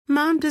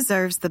Mom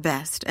deserves the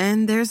best,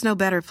 and there's no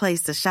better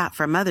place to shop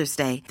for Mother's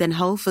Day than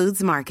Whole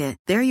Foods Market.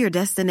 They're your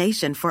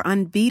destination for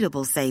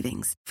unbeatable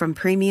savings, from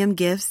premium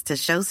gifts to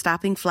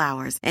show-stopping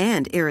flowers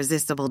and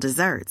irresistible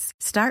desserts.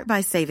 Start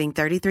by saving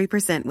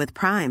 33% with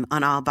Prime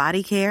on all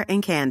body care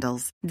and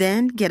candles.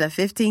 Then get a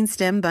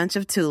 15-stem bunch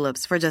of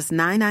tulips for just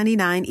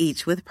 $9.99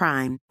 each with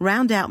Prime.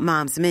 Round out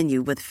Mom's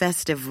menu with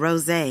festive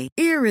rosé,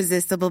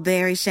 irresistible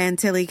berry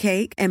chantilly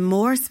cake, and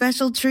more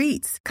special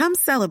treats. Come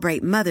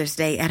celebrate Mother's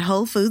Day at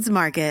Whole Foods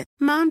Market.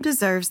 Mom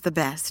deserves the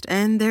best,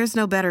 and there's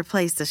no better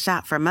place to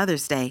shop for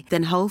Mother's Day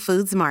than Whole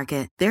Foods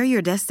Market. They're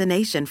your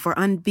destination for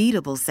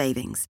unbeatable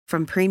savings,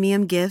 from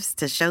premium gifts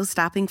to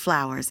show-stopping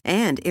flowers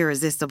and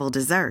irresistible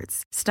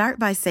desserts. Start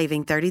by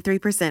saving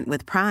 33%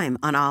 with Prime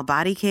on all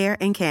body care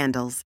and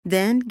candles.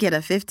 Then get a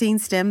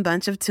 15-stem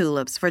bunch of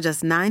tulips for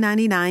just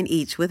 $9.99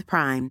 each with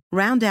Prime.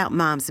 Round out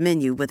Mom's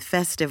menu with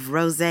festive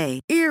rosé,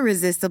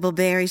 irresistible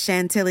berry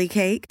chantilly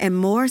cake, and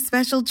more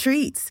special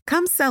treats.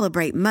 Come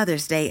celebrate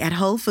Mother's Day at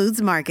Whole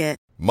Foods Market.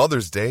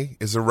 Mother's Day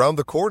is around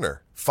the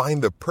corner.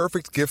 Find the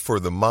perfect gift for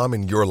the mom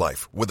in your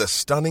life with a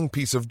stunning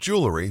piece of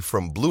jewelry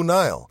from Blue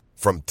Nile.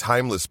 From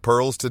timeless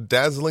pearls to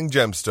dazzling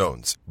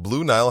gemstones,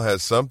 Blue Nile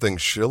has something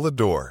she'll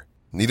adore.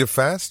 Need it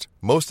fast?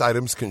 Most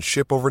items can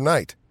ship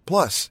overnight.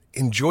 Plus,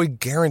 enjoy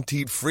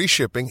guaranteed free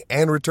shipping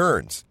and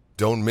returns.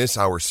 Don't miss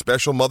our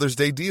special Mother's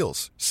Day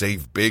deals.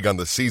 Save big on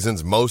the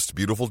season's most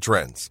beautiful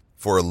trends.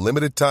 For a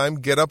limited time,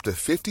 get up to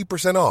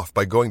 50% off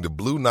by going to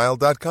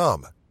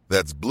BlueNile.com.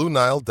 That's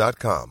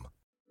BlueNile.com.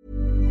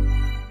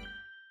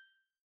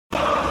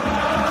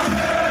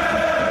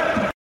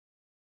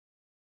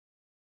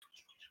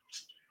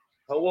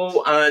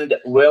 Hello and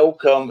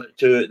welcome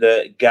to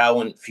the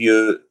Gallant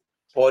Few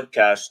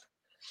podcast.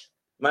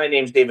 My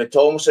name's David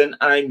Thompson.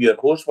 I'm your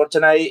host for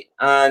tonight.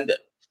 And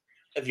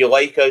if you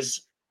like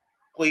us,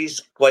 please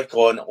click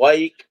on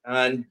like,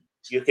 and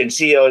you can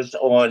see us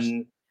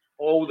on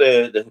all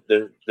the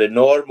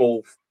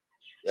normal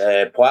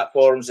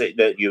platforms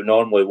that you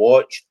normally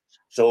watch.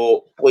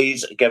 So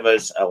please give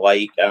us a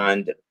like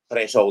and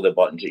press all the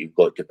buttons that you've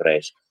got to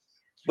press.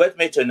 With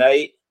me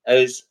tonight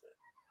is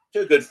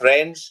two good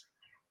friends.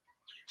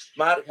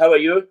 Mark, how are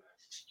you?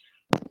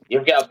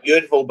 You've got a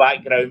beautiful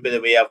background, by the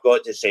way, I've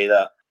got to say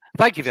that.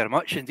 Thank you very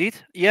much indeed.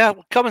 Yeah,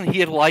 coming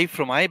here live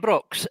from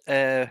Ibrox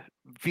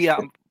via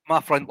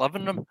my front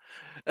living room.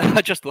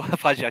 I just thought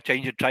if I had a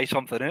change and try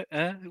something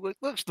out.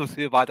 Looks not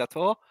too bad at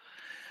all.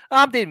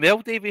 I'm doing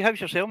well, Davey.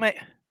 How's yourself, mate?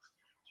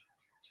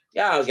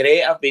 Yeah,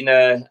 great. I've been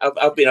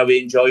away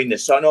enjoying the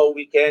sun all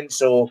weekend,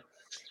 so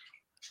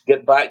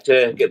get back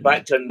to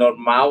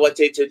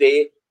normality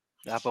today.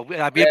 Yeah, but we're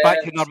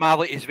back to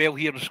normality as well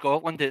here in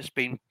Scotland. It's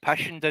been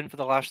pissing down for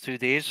the last 2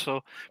 days,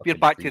 so we're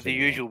back to the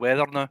usual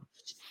weather now.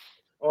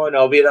 Oh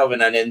no, we're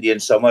having an Indian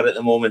summer at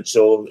the moment,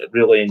 so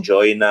really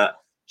enjoying that.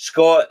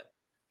 Scott,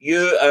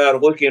 you are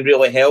looking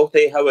really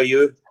healthy. How are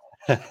you?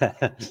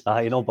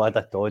 Aye, not bad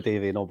at all,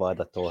 Davey. Not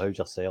bad at all. How's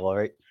yourself? All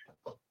right?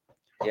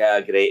 Yeah,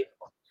 great.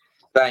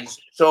 Thanks.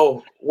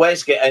 So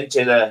let's get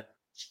into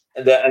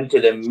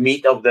the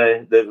meat of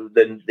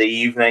the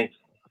evening.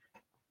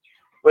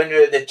 When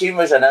the team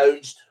was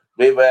announced,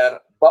 we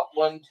were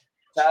Butland,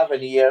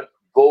 Tavernier,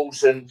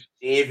 Golson,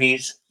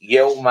 Davies,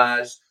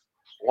 Yilmaz,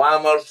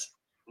 Lammers,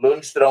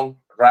 Lundstrom,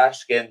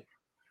 Raskin,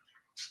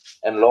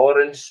 and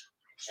Lawrence,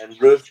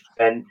 and Ruth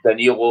and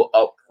Danilo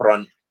up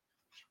front.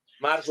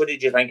 Mark, what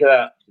did you think of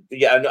that?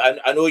 Yeah,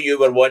 I know you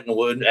were wanting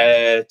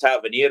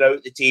Tavernier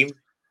out the team.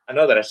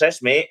 Another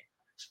assist, mate.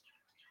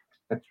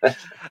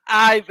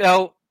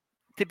 Well,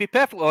 to be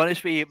perfectly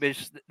honest with you, it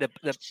was the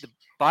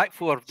back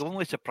four. The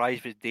only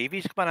surprise was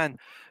Davies coming in,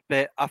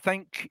 but I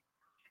think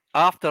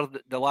after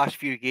the last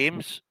few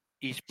games,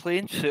 he's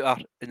playing Suter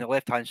in the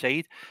left-hand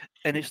side,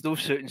 and it's no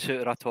suiting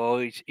Suter at all.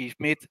 He's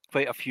made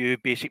quite a few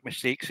basic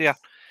mistakes here,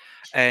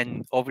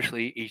 and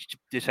obviously he's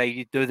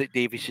decided now that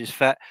Davies is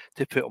fit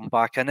to put him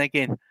back in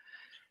again.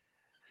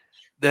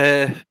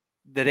 The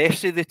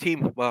rest of the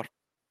team were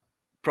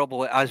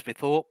probably as we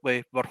thought.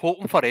 We were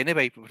hoping for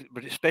anyway,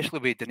 but especially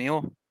with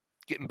Danilo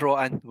getting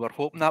brought in, we were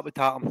hoping that would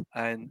happen,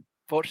 and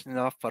fortunately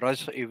enough for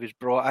us, he was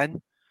brought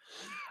in.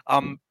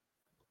 I'm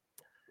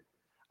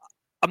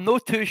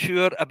not too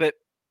sure about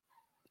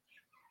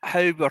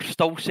how we're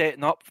still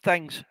setting up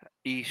things.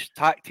 His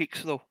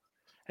tactics, though,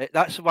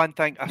 that's the one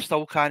thing I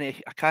still can't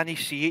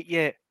see it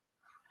yet.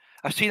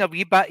 I've seen a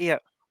wee bit of it,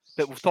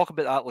 but we'll talk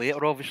about that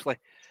later, obviously.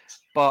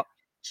 But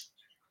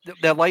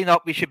the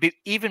lineup, we should be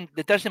even.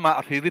 It doesn't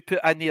matter who we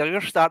put in there.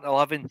 Your starting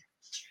 11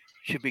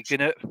 should be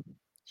going out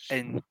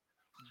and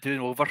doing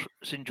over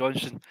St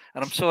Johnstone.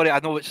 And I'm sorry, I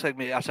know it's like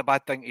that's a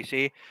bad thing to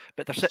say,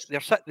 but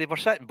they were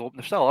sitting bottom.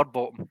 They still are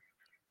bottom.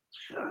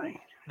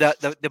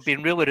 They've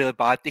been really, really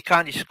bad. They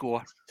can't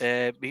score.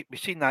 We've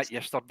seen that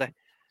yesterday.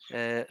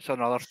 It's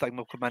another thing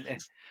we'll come into.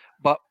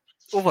 But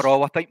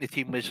overall, I think the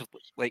team was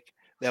like,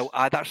 well,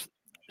 it's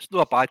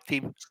not a bad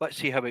team. Let's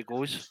see how it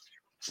goes.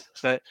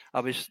 But I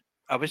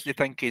wasn't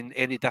thinking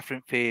any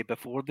different for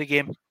before the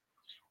game.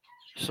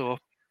 So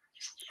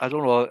I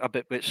don't know a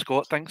bit what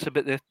Scott thinks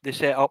about the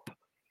setup.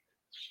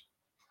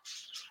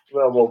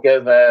 Well,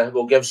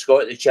 we'll give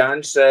Scott the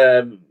chance.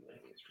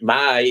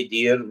 My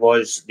idea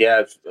was,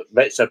 a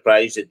bit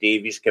surprised that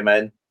Davies came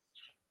in,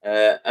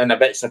 and a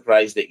bit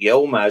surprised that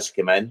Yilmaz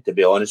came in. To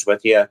be honest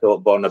with you, I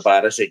thought Borna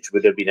Barisic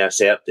would have been a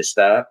cert to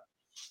start,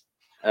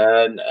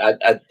 and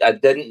I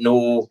didn't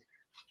know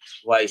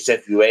why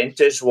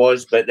Cifuentes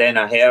was, but then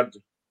I heard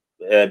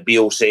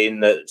Beale saying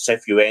that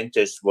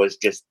Cifuentes was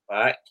just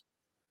back.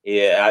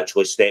 He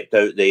actually stepped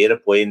out the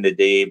aeroplane the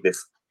day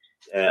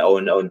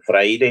on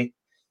Friday.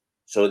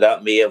 So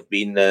that may have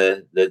been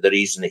the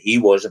reason that he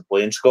wasn't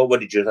playing. Scott, what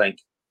did you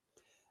think?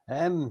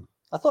 I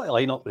thought the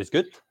lineup was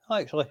good,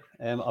 actually.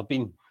 I've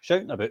been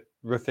shouting about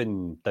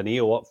roofing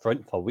Danilo up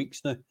front for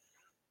weeks now.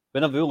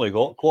 When I've only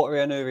got quarter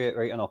in now,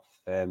 right enough.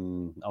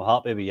 I'm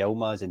happy with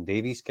Yilmaz and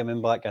Davies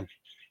coming back in.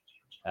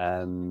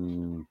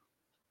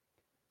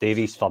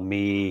 Davies, for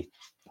me,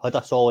 had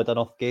a solid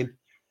enough game.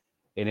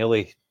 He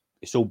nearly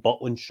sold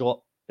Butland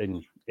shot,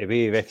 and the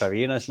way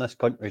refereeing is in this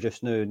country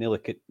just now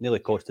nearly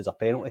cost us a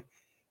penalty.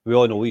 We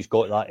all know he's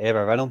got that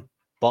error in him,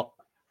 but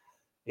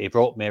he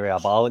brought maybe a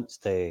balance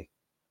to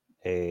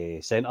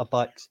centre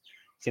backs.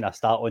 Seen a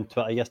start on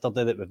Twitter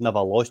yesterday that we've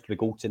never lost with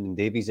Goldson and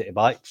Davies at the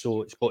back,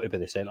 so it's got to be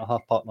the centre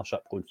half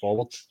partnership going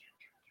forward.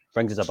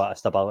 Brings us a bit of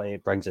stability,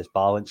 brings us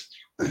balance.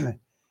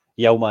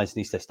 Yilmaz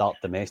needs to start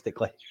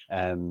domestically.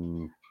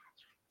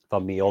 For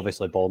me,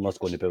 obviously, Borna's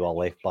going to be our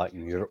left back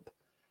in Europe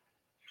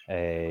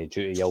due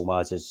to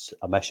Yilmaz's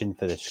omission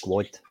for the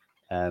squad,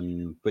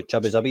 which I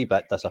was a wee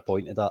bit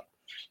disappointed at.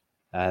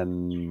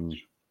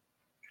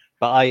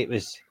 But it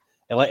was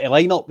the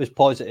lineup was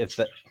positive,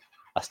 but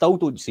I still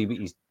don't see what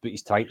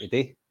he's trying to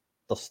do.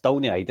 There's still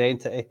no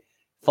identity.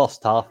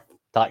 First half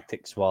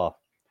tactics were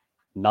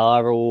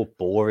narrow,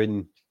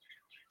 boring.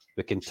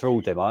 We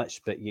controlled the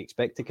match, but you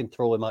expect to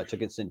control a match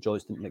against St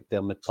Johnstone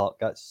McDermott Park.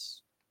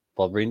 That's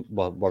for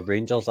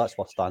Rangers. That's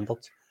for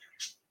standards.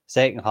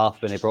 Second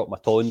half, when he brought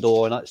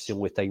Matondo on, that's the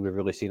only time we've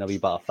really seen a wee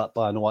bit of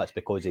football. I know that's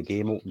because the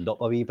game opened up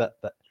a wee bit,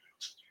 but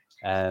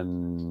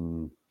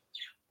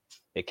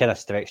it kind of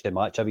stretched the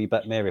match a wee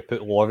bit. Mary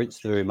put Lawrence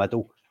through the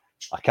middle.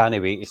 I can't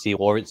wait to see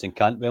Lawrence and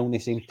Cantwell in the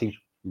same team.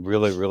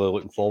 Really, really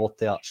looking forward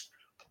to that.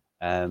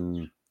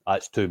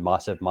 That's two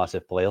massive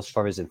players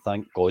for us, and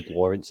thank God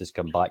Lawrence has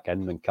come back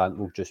in when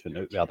Cantwell just went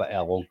out with a bit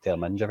of a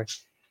long-term injury.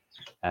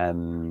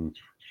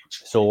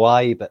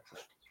 But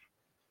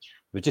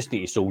we just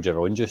need to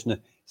soldier on just now.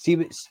 See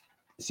what's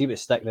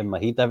sticking in my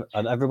head.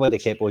 And everybody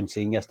kept on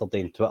saying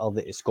yesterday on Twitter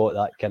that it's got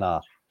that kind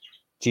of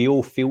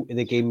geo feel to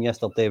the game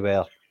yesterday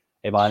where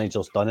the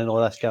manager's done and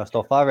all this kind of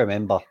stuff. I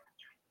remember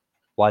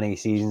one of the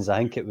seasons, I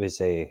think it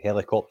was a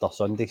Helicopter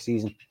Sunday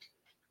season.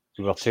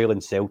 We were trailing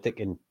Celtic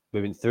and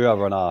we went through a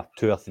run of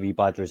 2 or 3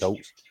 bad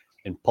results,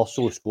 and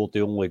Purcell scored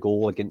the only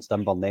goal against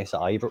Inverness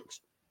at Ibrox,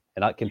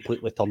 and that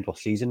completely turned our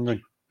season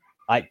round.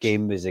 That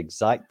game was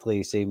exactly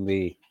the same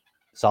way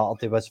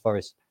Saturday was for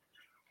us,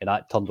 and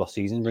that turned our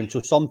season round.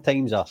 So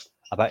sometimes a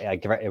bit of a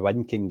gritty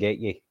win can get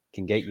you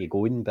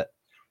going, but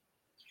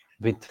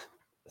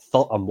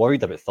I'm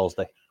worried about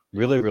Thursday.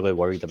 Really, really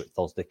worried about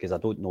Thursday because I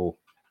don't know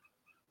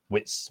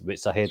what's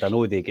ahead. I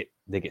know they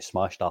get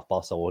smashed off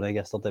Barcelona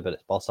yesterday, but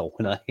it's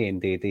Barcelona and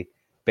they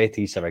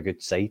Betis are a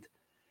good side.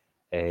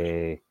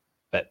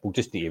 But we'll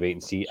just need to wait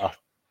and see. I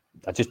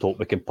just hope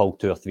we can pull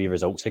 2 or 3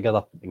 results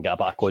together and get a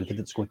bit of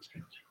confidence going.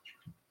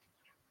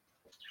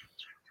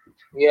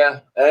 Yeah,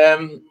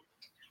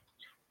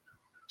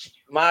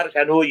 Mark,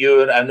 I know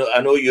you're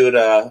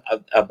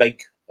a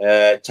big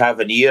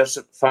Taverniers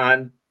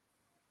fan.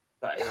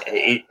 But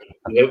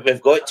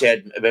we've got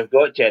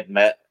to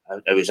admit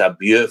it was a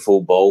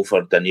beautiful ball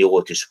for Danilo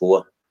to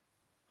score.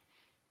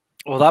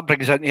 Well, that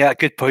brings into a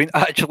good point,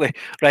 actually.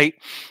 Right,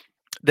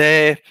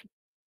 when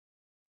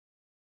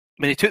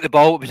he took the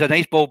ball, it was a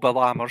nice ball by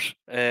Lammers.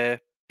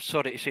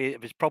 Sorry to say,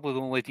 it was probably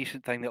the only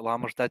decent thing that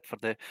Lammers did for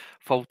the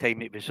full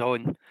time it was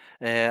on.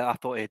 I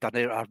thought he'd done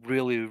a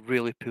really,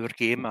 really poor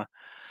game.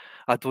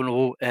 I don't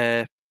know.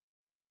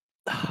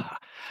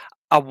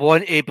 I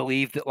want to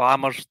believe that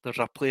Lammers, there's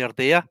a player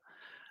there,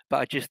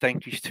 but I just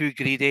think he's too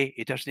greedy.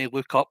 He doesn't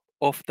look up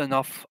often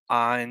enough,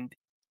 and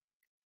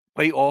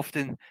quite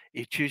often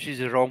he chooses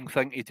the wrong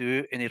thing to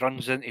do and he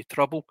runs into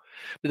trouble.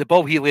 But the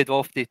ball he laid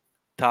off to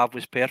Tav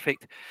was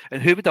perfect.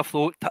 And who would have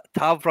thought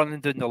Tav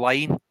running down the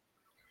line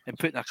and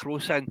putting a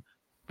cross in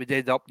would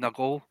end up in a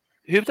goal?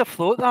 Who would have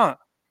thought that?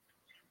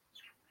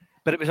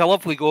 But it was a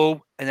lovely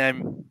goal. And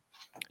then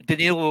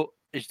Danilo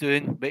is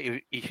doing what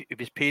he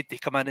was paid to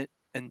come in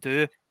and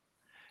do,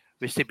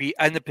 was to be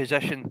in the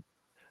position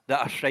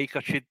that a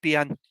striker should be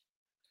in.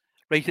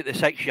 Right at the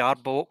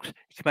 6-yard box.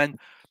 He came in,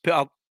 put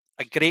a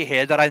great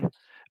header in,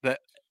 but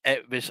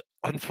it was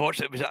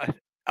unfortunate. It was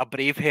a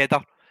brave header,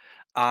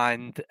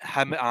 and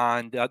him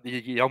and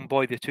the young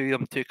boy, the two of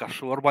them took a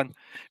sore one.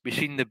 We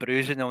seen the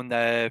bruising on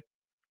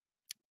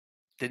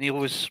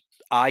Danilo's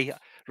eye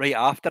right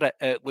after it.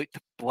 It looked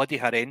bloody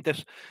horrendous.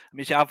 I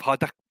mean, I've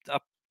had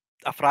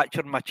a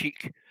fracture in my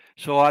cheek,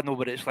 so I know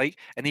what it's like.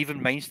 And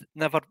even mine's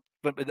never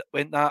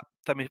went that.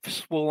 I mean,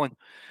 swollen.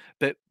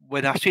 But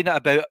when I seen it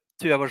about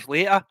 2 hours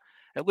later,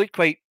 it looked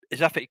quite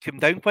as if it came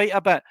down quite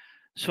a bit.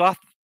 So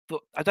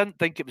I didn't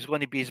think it was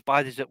going to be as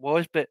bad as it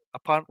was, but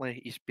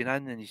apparently he's been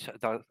in and he's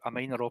had a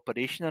minor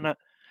operation in it.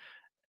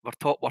 We're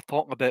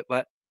talking about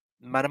what,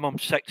 minimum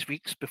 6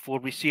 weeks before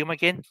we see him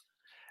again,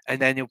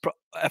 and then he'll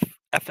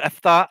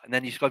if that, and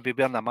then he's going to be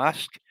wearing a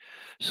mask.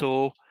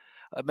 So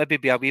maybe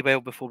be a wee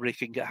while before we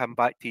can get him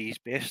back to his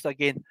best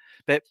again.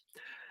 But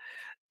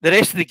the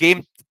rest of the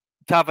game,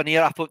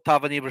 Tavernier, I thought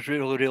Tavernier was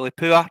really, really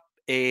poor.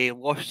 He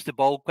lost the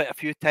ball quite a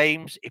few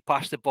times. He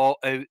passed the ball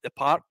out the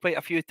park quite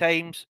a few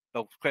times.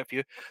 Well, quite a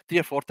few. 3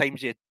 or 4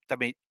 times he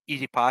made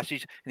easy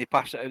passes and he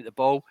passed it out the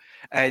ball.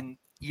 And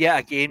yet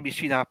again, we've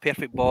seen a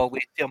perfect ball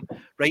laid to him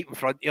right in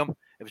front of him.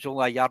 It was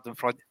only a yard in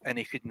front and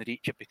he couldn't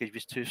reach it because he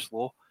was too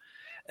slow.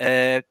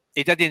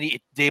 He didn't need to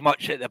do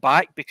much at the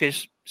back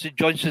because St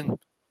Johnstone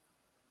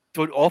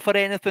don't offer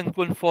anything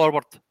going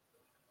forward.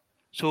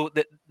 So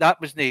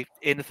that wasn't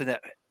anything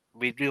that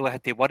we really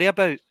had to worry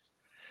about.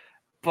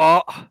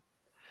 But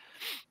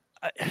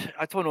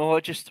I don't know.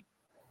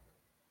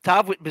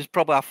 Tav was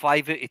probably a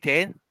 5 out of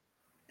 10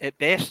 at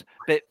best,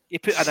 but he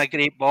put in a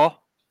great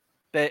ball.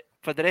 But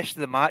for the rest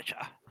of the match,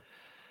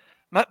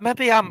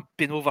 maybe I'm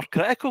being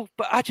overcritical,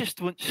 but I just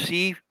don't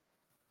see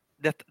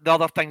the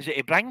other things that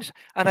he brings,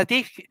 and I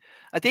do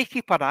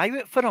keep an eye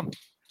out for him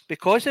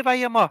because of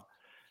IMR,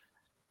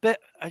 but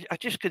I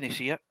just couldn't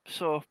see it.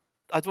 So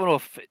I don't know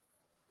if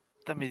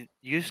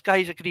you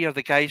guys agree or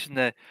the guys in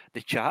the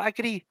chat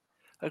agree.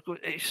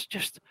 He's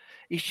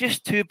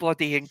just too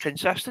bloody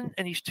inconsistent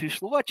and he's too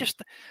slow.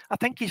 I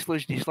think he's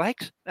losing his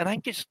legs, and I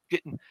think it's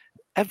getting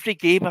every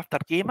game after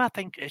game. I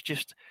think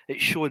it's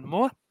showing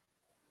more.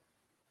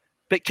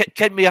 But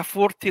can we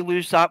afford to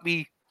lose that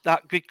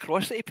good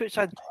cross that he puts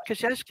in?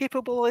 Because he is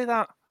capable of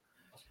that,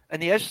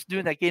 and he is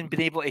doing again,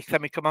 being able to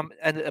come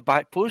in at the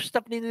back post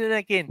every now and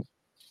again.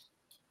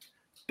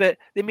 But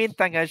the main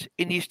thing is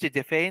he needs to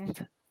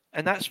defend,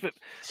 and that's where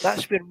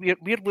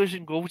we're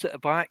losing goals at the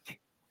back.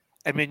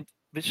 I mean,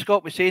 what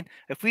Scott was saying,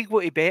 if we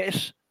go to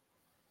Betis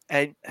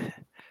and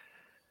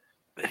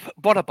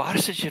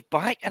Bonabaris is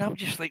back, and I'm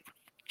just like,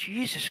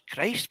 Jesus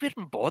Christ, we're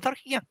in bother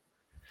here.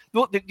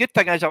 No, the good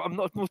thing is I'm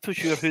not too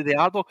sure who they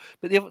are though,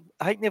 but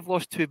I think they've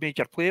lost 2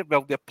 major players.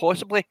 Well, they're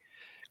possibly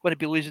going to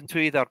be losing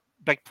 2 of their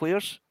big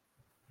players.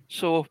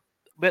 So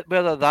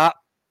whether that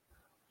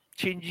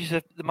changes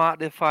the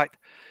matter of fact,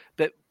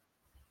 but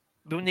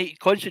we'll need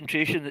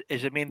concentration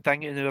is the main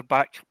thing in our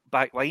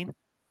back line,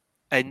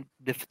 and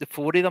the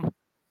 4 of them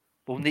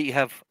will need to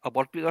have a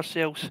word with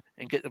themselves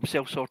and get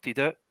themselves sorted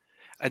out,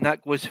 and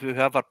that goes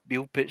whoever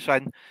Beale puts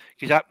in,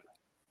 because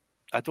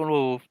I don't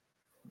know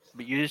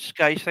what you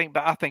guys think,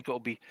 but I think it'll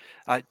be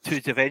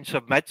 2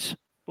 defensive mids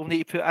we'll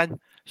need to put in,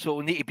 so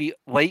it'll need to be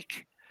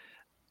like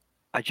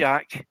a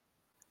Jack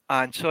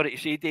and, sorry to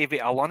say,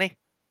 David, a Lunny,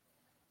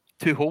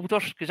 2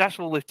 holders, because that's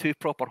the only 2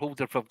 proper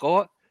holders we've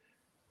got,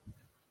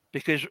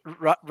 because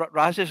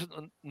Raz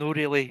isn't no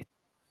really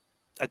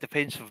a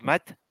defensive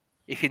mid.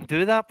 He can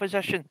do that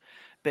position,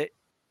 but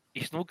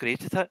he's not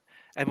great at it.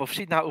 And we've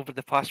seen that over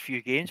the past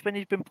few games when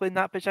he's been playing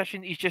that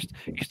position. He's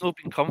not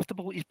been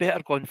comfortable. He's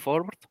better going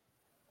forward.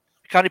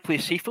 Can he play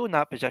Seafield in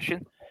that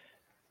position?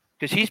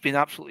 Because he's been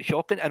absolutely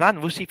shocking. And I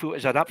know Seafield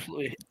is an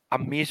absolutely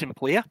amazing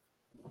player,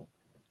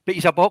 but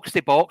he's a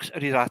box-to-box or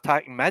he's an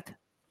attacking mid.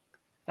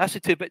 That's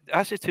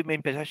the 2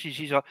 main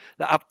positions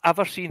that I've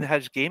ever seen in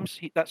his games.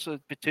 That's the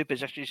 2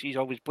 positions he's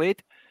always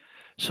played.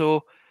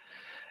 So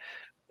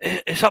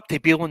it's up to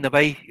Beale on the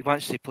way he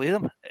wants to play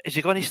them. Is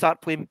he going to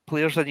start playing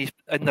players in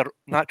their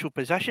natural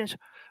positions?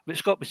 What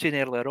Scott was saying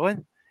earlier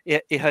on,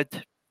 he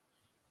had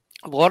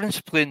Lawrence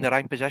playing the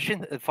wrong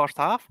position in the first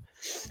half,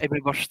 and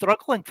we were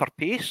struggling for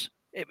pace.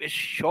 It was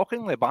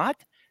shockingly bad.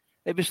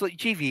 It was like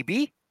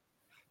GVB.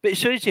 But as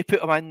soon as he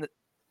put him in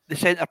the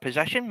centre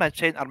position,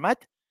 mid-centre mid,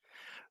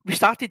 we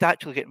started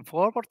actually getting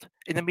forward,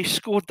 and then we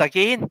scored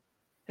again.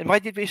 And why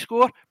did we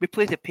score? We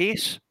played at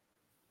pace.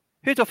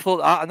 Who'd have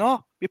thought that?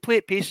 No, we play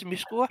at pace and we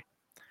score.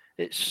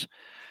 It's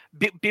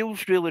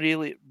Beale's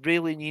really,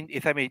 really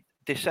needing to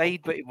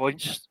decide what he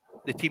wants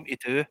the team to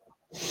do.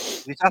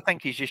 Because I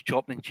think he's just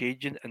chopping and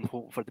changing and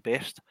hoping for the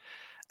best.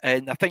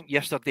 And I think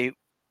yesterday,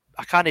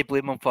 I can't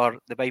blame him for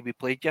the way we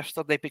played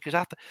yesterday, because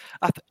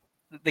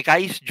the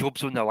guys'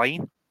 job's on the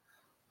line.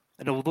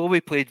 And although we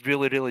played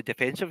really, really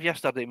defensive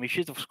yesterday, and we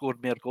should have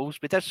scored more goals,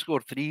 we did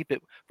score 3, but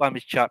one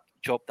was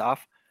chopped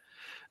off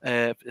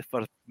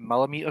for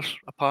millimetres,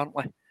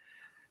 apparently.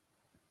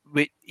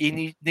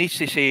 He needs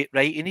to say,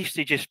 right, he needs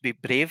to just be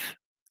brave.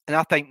 And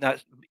I think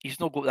that he's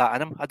not got that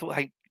in him. I don't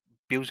think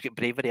Beale's got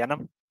bravery in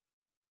him.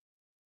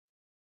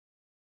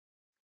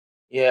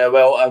 Yeah,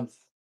 well, I'm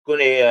going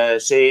to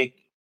say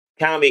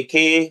Cammy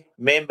K,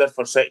 member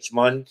for 6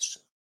 months.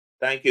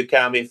 Thank you,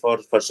 Cammy,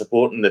 for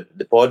supporting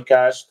the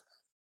podcast.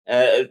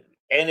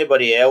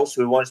 Anybody else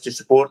who wants to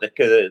support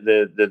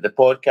the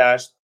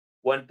podcast,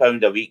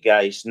 £1 a week,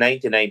 guys,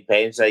 99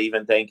 pence, I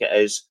even think it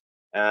is.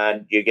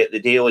 And you get the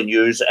daily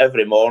news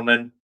every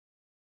morning.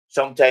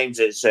 Sometimes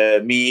it's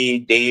me,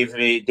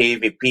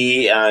 Davey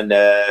P, and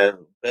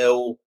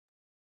Bill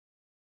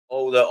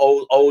all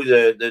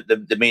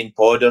the main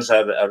podders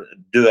are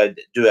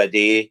do a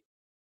day.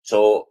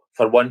 So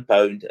for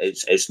 £1,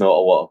 it's not a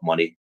lot of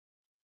money.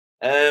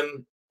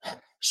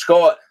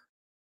 Scott,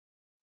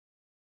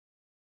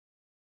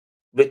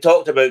 we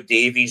talked about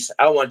Davies.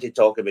 I want to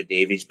talk about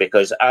Davies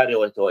because I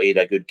really thought he had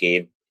a good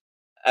game.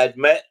 I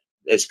admit,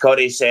 as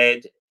Corey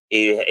said,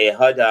 he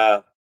had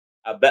a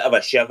bit of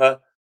a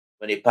shiver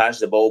when he passed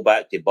the ball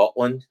back to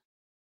Butland.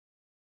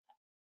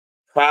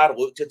 Farr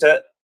looked at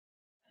it.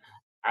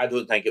 I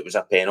don't think it was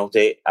a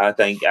penalty. I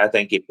think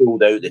he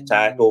pulled out the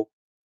tackle.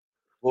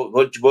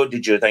 What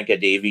did you think of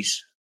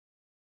Davies?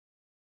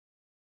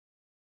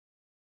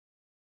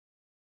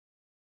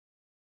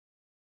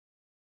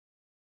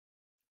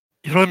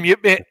 You're on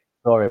mute, mate.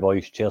 Sorry,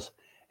 boys. Cheers.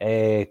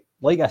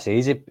 Like I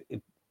say,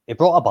 he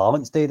brought a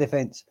balance to the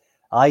defence.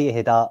 He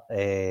had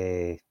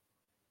that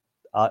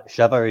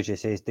shiver, as you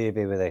say,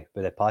 Davey, with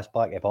the pass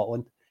back to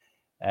Butland.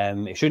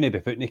 He shouldn't be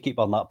putting the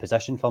keeper in that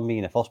position for me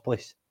in the first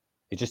place.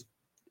 He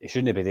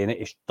shouldn't be doing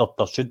it.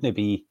 There shouldn't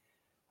be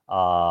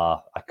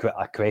a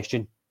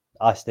question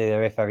asked to the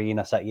referee in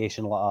a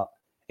situation like that.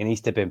 He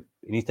needs to be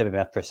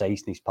more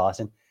precise in his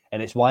passing,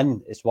 and it's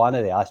one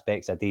of the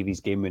aspects of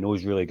Davies' game we know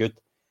is really good.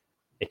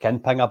 He can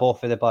ping a ball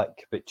for the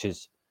back, which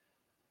is,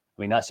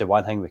 I mean, that's the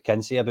one thing we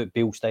can say about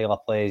Beale's style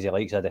of play is he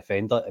likes a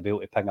defender to be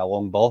able to ping a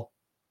long ball,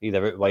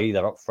 either out wide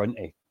or up front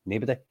to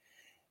nobody.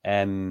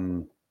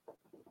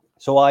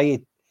 So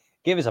I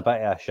gave us a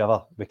bit of a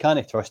shiver. We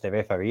can't trust the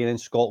referee in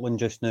Scotland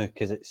just now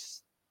because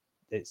it's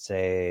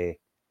getting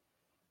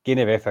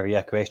a referee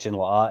a question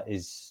like that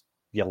is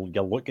you're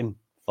looking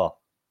for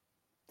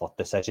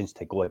decisions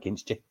to go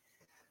against you.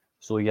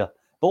 So yeah,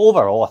 but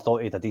overall I thought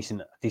he had a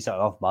decent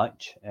enough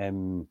match.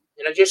 Can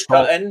I just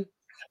cut in,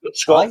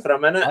 Scott, for a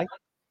minute?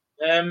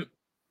 If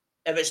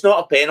it's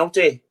not a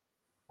penalty,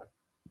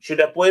 should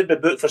a player be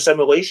booked for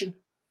simulation?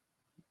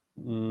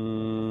 I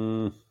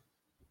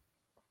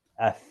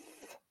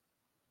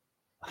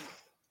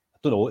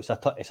don't know. It's a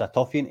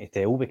tough one to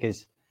tell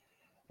because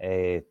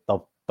there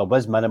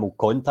was minimal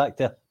contact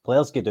there.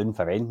 Players get down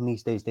for anything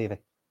these days, Davey.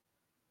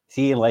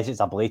 See, unless it's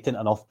a blatant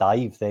enough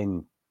dive,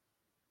 then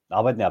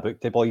I wouldn't have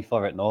booked the boy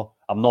for it. No,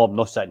 I'm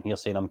not sitting here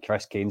saying I'm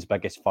Chris Kane's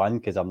biggest fan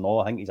because I'm not.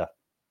 I think he's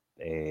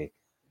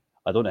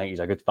I don't think he's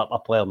a good football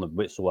player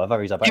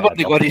whatsoever. He's a bit. You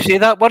weren't going to say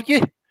that, were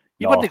you?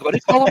 You weren't going to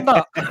call him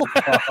that.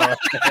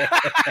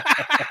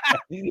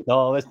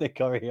 No, I wasn't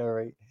Curry, all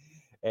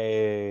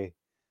right.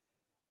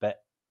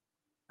 But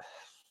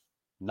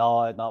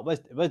no, it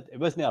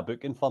wasn't a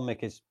booking for me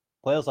because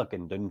players are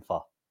going down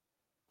for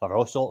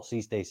all sorts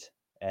these days.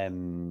 So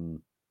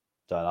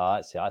no,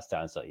 that's the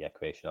answer to your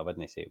question. I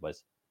wouldn't say it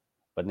was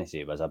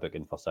a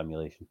booking for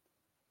simulation.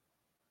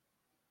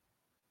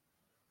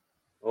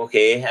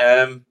 Okay.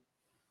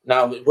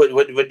 Now,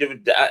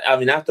 I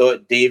mean, I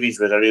thought Davies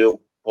was a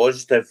real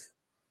positive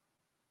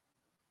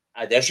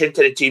addition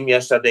to the team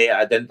yesterday.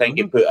 I didn't think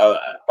he put,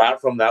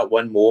 apart from that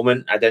one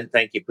moment, I didn't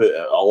think he put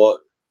a lot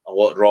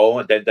wrong.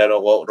 I did a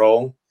lot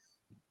wrong.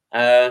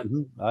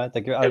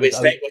 Do we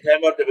stick with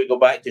him or do we go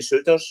back to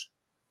Souters?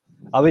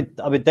 I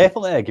would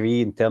definitely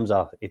agree in terms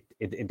of it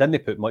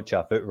didn't put much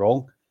of a foot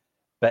wrong,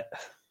 but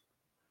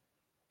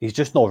he's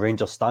just not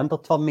Rangers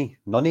standard for me.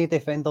 None of the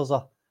defenders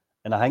are.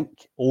 And I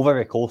think over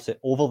the course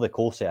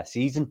of a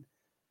season,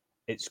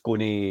 it's going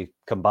to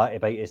come back to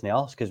bite us in the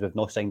arse because we've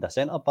not signed a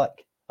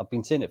centre-back. I've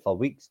been saying it for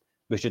weeks.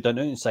 We should have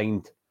now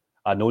signed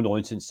a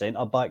no-nonsense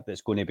centre-back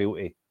that's going to be able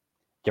to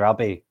grab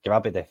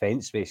a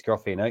defence with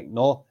scruffy neck.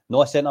 No,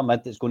 not a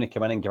centre-mid that's going to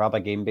come in and grab a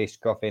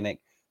game-based scruffy neck.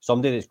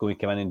 Somebody that's going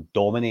to come in and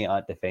dominate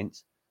at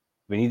defence.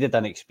 We needed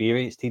an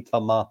experienced head for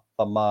my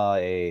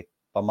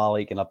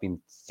like, and I've been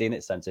saying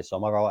it since the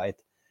summer. I wanted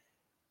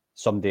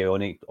somebody on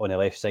the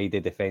left side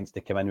of defence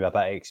to come in with a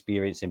bit of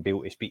experience and be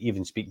able to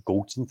speak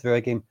Goldson through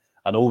a game.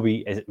 I know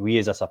we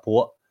as a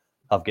support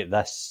have got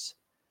this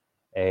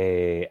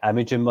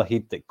image in my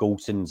head that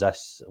Goldson's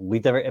this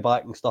leader at the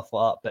back and stuff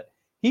like that, but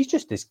he's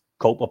just as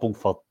culpable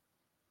for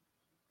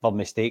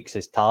mistakes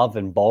as Tav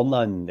and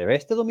Borna and the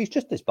rest of them. He's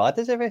just as bad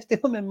as the rest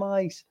of them in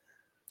my eyes.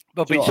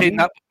 We've been saying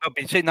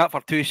that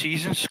for 2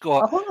 seasons,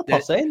 Scott.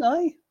 100%,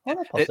 aye.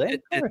 100%.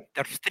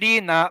 There's 3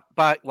 in that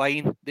back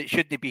line that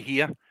shouldn't be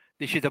here.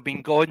 They should have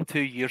been gone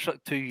 2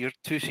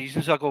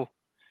 seasons ago.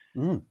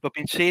 We've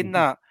been saying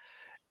that.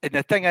 And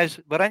the thing is,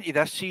 we're into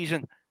this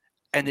season,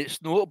 and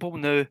it's notable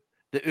now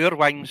that our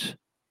wingers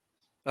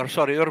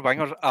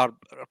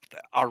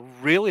are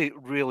really,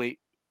 really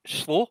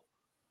slow.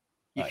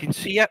 You can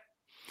see it.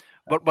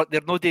 But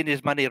they're not doing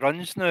as many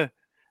runs now.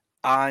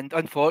 And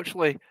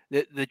unfortunately,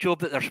 the job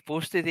that they're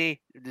supposed to do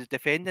is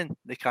defending.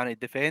 They can't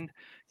defend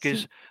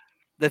because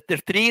the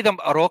 3 of them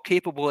are all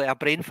capable of a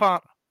brain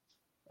fart.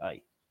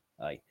 Aye.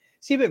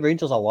 See what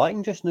Rangers are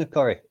lacking just now,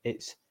 Curry.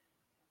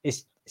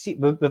 See,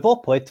 we've all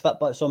played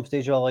football at some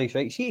stage of our lives,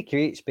 right? See, to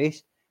create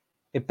space.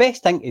 The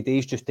best thing to do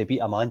is just to beat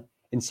a man.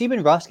 And see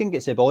when Raskin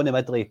gets the ball in the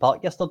middle of the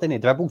park yesterday and he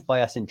dribbles by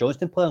a St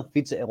Johnstone player and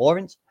feeds it to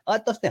Lawrence,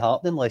 that doesn't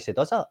happen unless he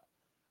does that.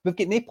 We've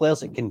got no players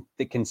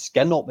that can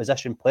skin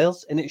opposition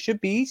players, and it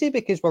should be easy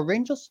because we're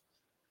Rangers.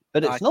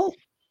 But it's not.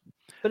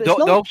 But it's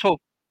not. Also,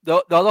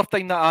 the other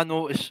thing that I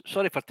noticed,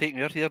 sorry for taking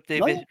you here,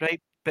 David,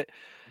 right? But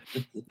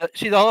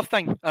see, the other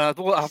thing, and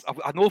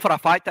I know for a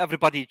fact that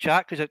everybody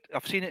chat, because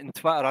I've seen it in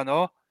Twitter, I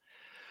know.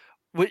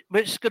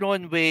 What's going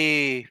on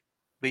with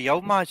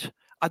Yilmaz?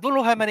 I don't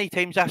know how many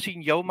times I've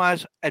seen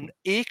Yilmaz in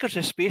acres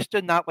of space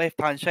down that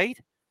left-hand side,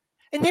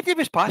 and nobody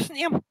was passing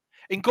to him.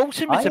 And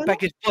Goldson was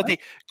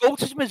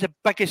Goldson was the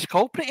biggest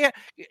culprit here.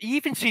 You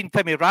even seen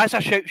Timmy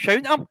Raza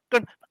shouting at him,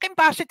 going, "Fucking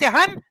pass it to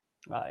him."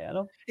 I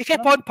know. He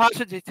kept on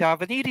passing it to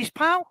Avenir, his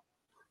pal.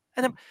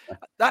 And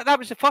that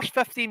was the first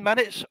 15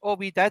 minutes. All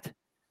we did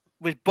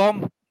was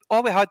bomb.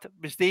 All we had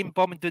was them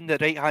bombing down the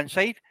right-hand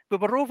side. We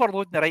were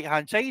overloading the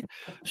right-hand side.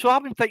 So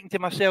I've been thinking to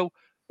myself,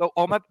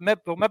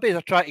 maybe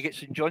they're trying to get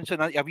St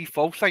Johnson into a wee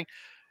false thing.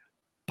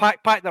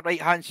 Pack the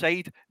right-hand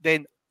side,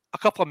 then a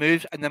couple of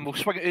moves, and then we'll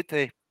swing it out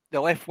to the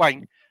left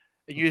wing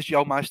and use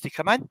Yilmaz to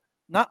come in.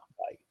 No,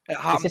 it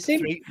happened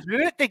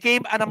throughout the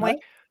game. And I'm like,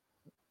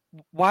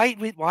 why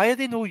are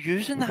they not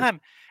using him?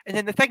 And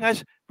then the thing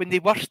is, when they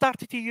were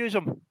started to use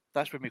him,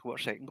 that's when we got our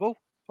second goal.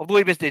 Although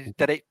he was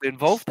directly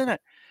involved in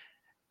it,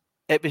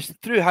 it was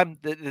through him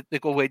that the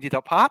goal ended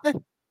up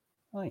happening.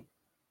 Aye.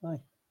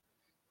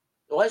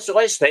 Let's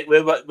stick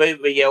with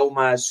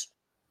Yilmaz.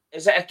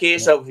 Is it a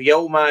case of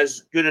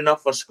Yilmaz good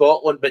enough for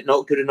Scotland but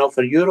not good enough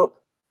for Europe?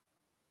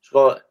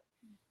 Scott?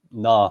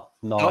 No.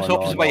 That's the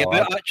opposite way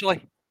about it,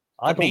 actually.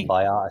 I don't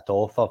buy that at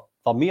all.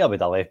 For me, I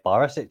would have left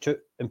Barisic out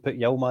and put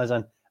Yilmaz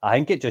in. I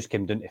think it just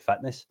came down to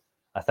fitness.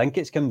 I think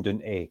it's come down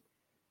to,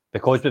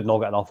 because we've not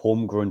got enough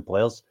homegrown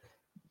players.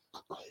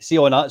 See,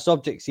 on that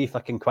subject, see if I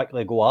can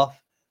quickly go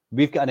off.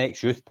 We've got an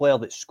ex-youth player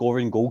that's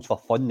scoring goals for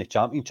fun in the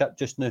Championship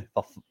just now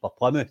for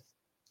Plymouth,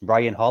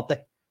 Brian Hardy.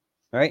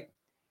 Right?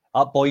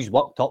 That boy's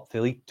worked up for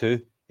League 2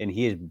 and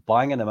he is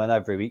banging them in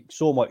every week,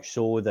 so much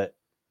so that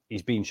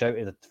he's being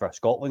shouted for a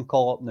Scotland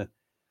call-up now.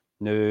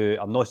 Now,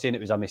 I'm not saying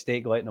it was a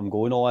mistake letting him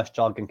go in all this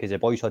jargon because the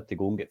boys had to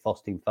go and get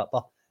first-team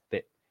fitter.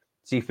 But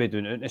see if we do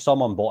it to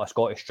someone, bought a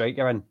Scottish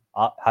striker in,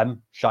 at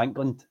him,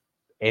 Shankland,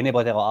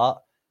 anybody like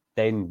that,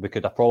 then we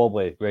could have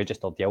probably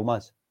registered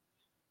Yilmaz.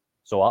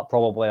 So that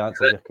probably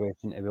answers your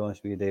question, to be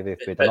honest with you, Davey. If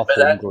we had enough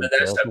homegrown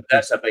players.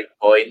 That's a big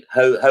point.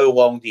 How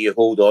long do you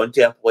hold on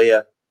to a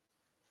player?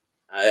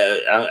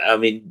 I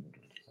mean,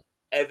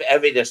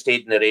 if he'd have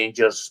stayed in the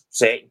Rangers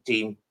second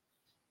team,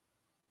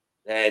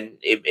 then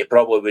it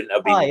probably wouldn't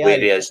have been where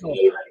he is now.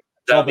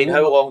 I mean,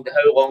 how long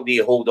do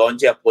you hold on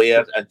to a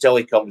player until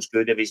he comes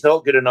good? If he's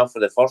not good enough for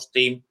the first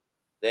team,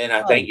 then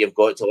I think you've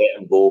got to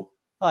let him go.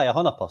 Aye,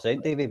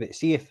 100%, Davey. But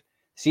see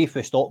if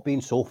we stop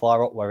being so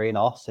far up our own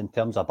arse in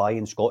terms of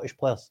buying Scottish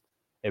players,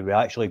 and we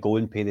actually go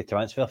and pay the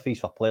transfer fees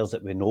for players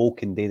that we know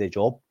can do the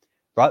job.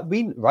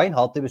 Ryan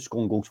Hardy was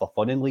scoring goals for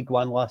fun in League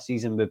One last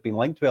season. We've been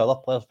linked with other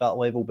players at that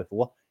level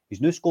before.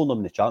 He's now scoring them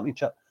in the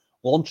Championship.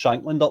 Lord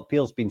Shankland up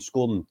here has been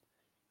scoring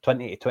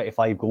 20 to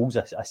 25 goals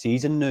a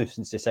season now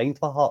since he signed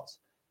for Hearts.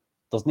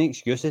 There's no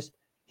excuses.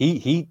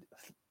 He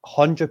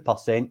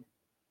 100%.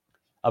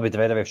 I would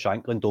rather have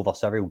Shankland over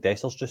Cyril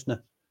Dessers just now.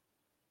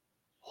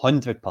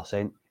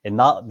 100%. And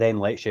that then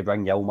lets you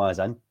bring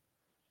Yilmaz in.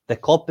 The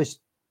club is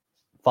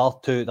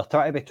they're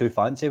trying to be too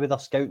fancy with their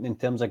scouting in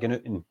terms of going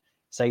out and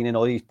signing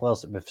all these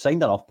players. We've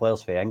signed enough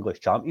players for the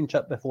English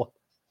Championship before.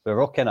 We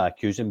were all kind of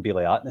accusing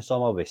Billy At in the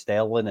summer with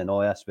Sterling and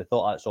all this. We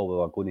thought that's all we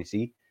were going to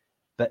see.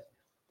 But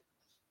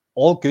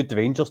all good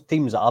Rangers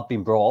teams that I've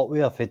been brought up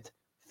with have had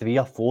 3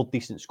 or 4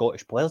 decent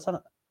Scottish players in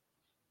it.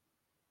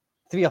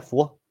 3 or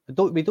 4.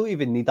 We don't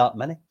even need that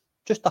many.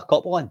 Just a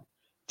couple in.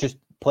 Just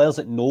players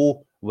that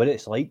know what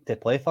it's like to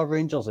play for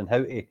Rangers and how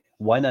to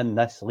win in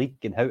this league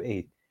and how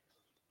to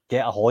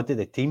get a hold of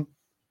the team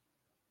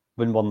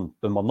when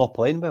we're not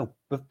playing well.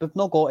 We've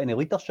not got any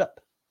leadership.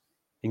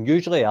 And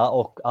usually that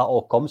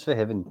all comes from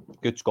having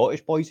good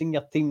Scottish boys in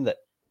your team that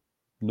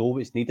know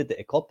what's needed at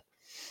the club.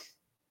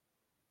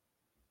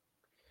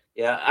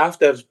 Yeah,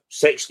 after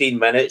 16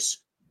 minutes,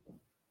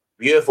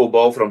 beautiful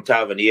ball from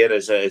Tavernier,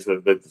 as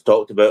we've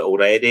talked about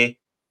already.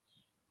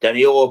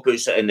 Danilo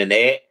puts it in the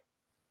net.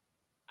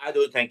 I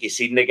don't think he's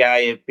seen the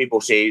guy. People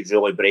say he's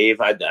really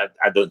brave. I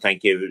don't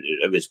think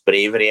it was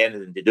bravery,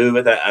 anything to do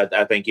with it.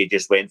 I think he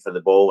just went for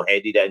the ball,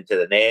 headed it into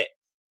the net.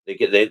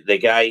 The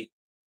guy,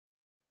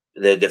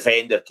 the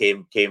defender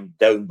came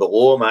down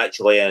below him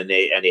actually, and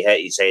he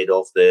hit his head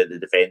off the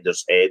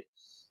defender's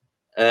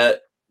head.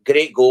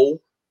 Great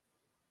goal,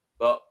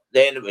 but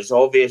then it was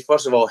obvious.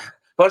 First of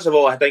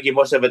all, I think he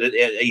must have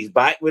his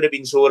back would have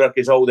been sore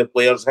because all the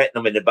players hitting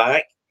him in the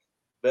back.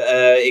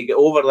 But he got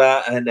over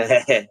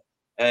that,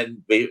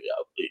 and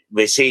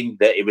we seen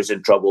that he was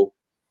in trouble.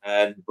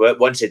 And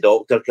once the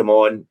doctor came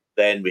on,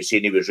 then we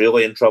seen he was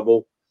really in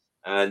trouble,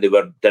 and they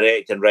were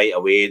directing right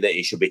away that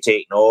he should be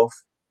taken off.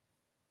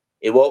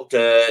 He walked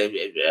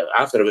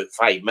after about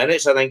 5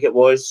 minutes, I think it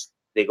was.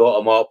 They got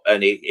him up,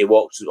 and he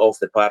walked off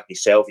the park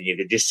himself, and you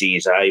could just see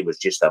his eye was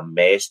just a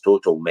mess,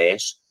 total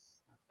mess.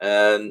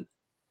 And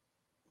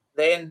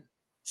then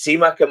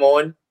Seema came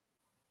on,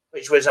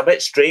 which was a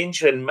bit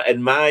strange in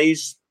my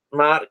eyes,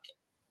 Mark.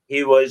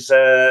 He was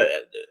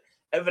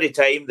every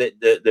time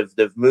that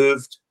they've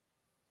moved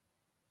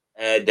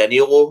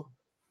Danilo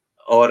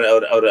or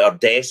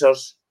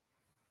Dessers.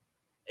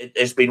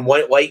 It's been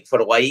like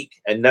for like,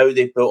 and now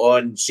they put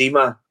on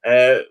Sima.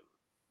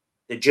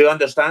 Did you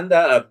understand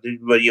that? Or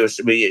were you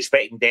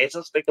expecting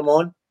Dessers to come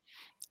on?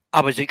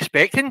 I was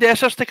expecting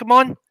Dessers to come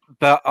on,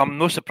 but I'm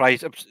no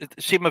surprised.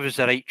 Sima was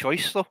the right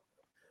choice, though.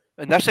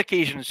 On this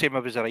occasion,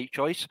 Sima was the right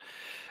choice.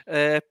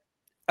 And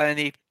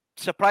he,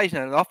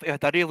 surprisingly enough, he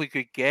had a really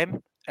good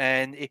game,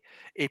 and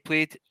he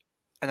played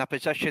in a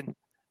position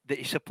that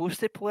he's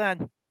supposed to play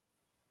in.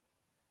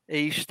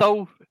 He's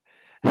still...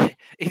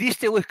 He needs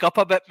to look up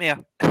a bit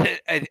more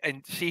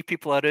and see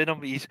people around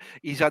him. He's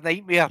a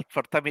nightmare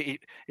for Timmy.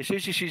 As soon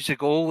as he sees the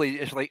goal,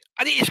 it's like,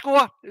 I need to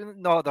score.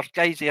 No, there's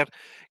guys there.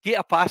 Get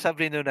a pass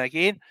every now and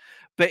again.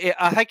 But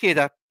I think he had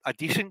a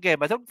decent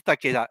game. I don't think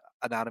he had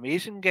an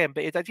amazing game,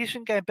 but he had a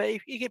decent game. But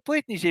he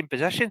played in his own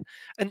position.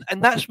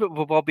 And that's what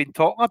we've all been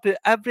talking about.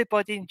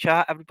 Everybody in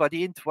chat,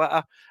 everybody in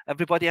Twitter,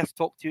 everybody I've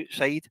talked to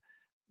outside,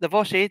 they've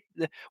all said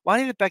one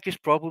of the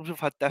biggest problems we've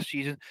had this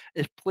season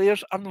is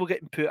players are not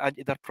getting put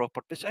into their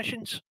proper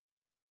positions.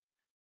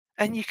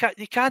 And you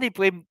can't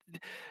blame...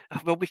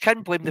 Well, we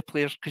can blame the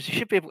players because they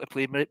should be able to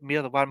play more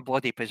than one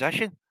bloody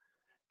position.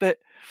 But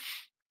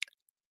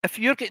if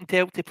you're getting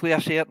told to play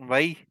a certain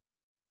way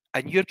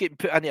and you're getting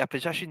put into a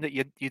position that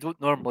you don't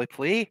normally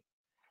play,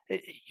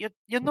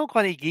 you're not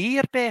going to give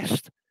your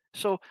best.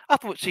 So I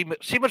thought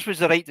Seamers was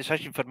the right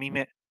decision for me,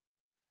 mate.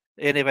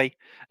 Anyway,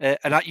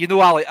 and I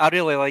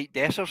really like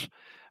Dessers,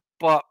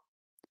 but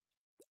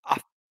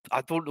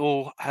I don't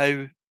know how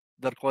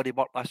they're going to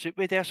work this out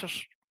with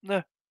Dessers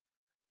now.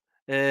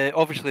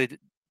 Obviously,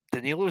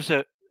 Danilo's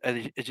out.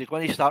 Is he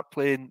going to start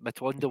playing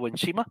Matondo and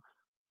Sima?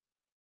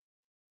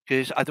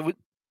 Because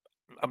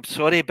I'm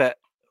sorry, but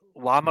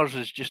Lammers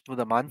is just not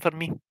the man for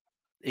me.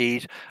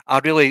 He's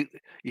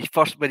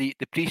first the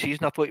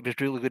pre-season. I thought he was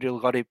really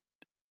going to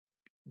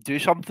do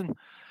something,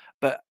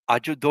 but I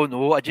just don't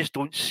know. I just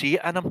don't see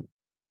it in him.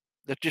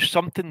 There's just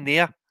something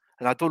there,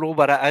 and I don't know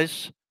what it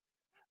is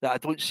that I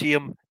don't see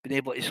him being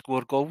able to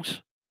score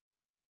goals.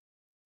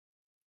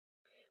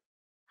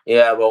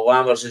 Yeah, well,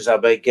 Lammers is a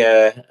big...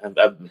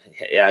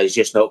 he's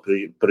just not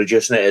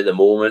producing it at the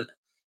moment.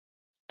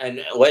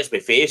 And let's be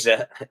face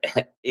it,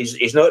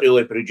 he's not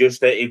really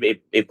produced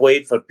it. He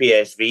played for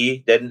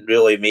PSV, didn't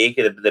really make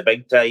it the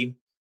big time.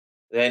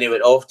 Then he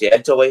went off to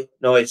Italy.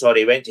 No, sorry,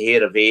 he went to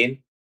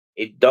Heerenveen.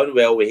 He'd done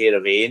well with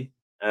Heerenveen.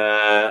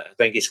 I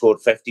think he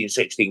scored 15,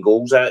 16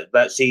 goals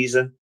that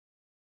season.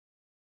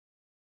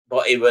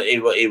 But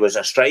he was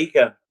a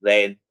striker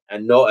then,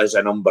 and not as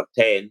a number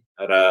 10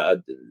 or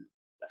a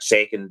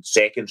second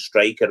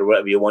striker or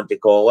whatever you want to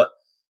call it.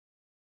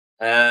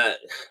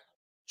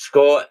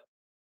 Scott,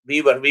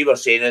 we were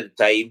saying at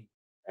the time,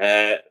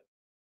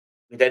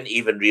 we didn't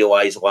even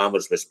realise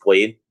Lammers was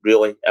playing,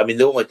 really. I mean,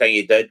 the only thing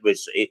he did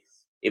was he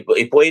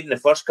played in the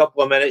first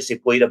couple of minutes, he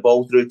played a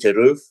ball through to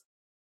Roof,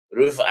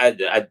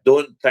 I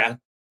don't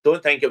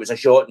think it was a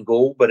shot and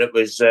goal, but it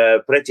was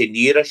pretty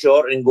near a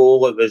shot and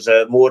goal. It was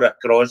more a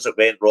cross that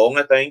went wrong,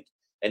 I think,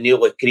 and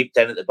nearly creeped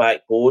in at the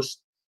back post.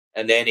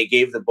 And then he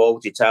gave the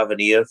ball to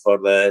Tavernier for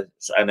an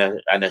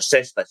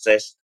assist. What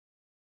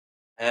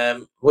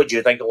do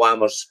you think of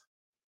Lammers?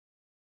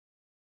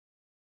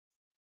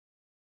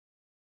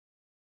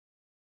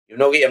 You've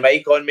not got your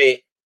mic on,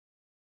 mate.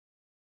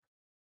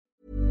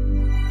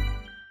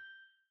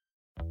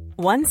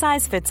 One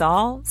size fits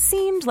all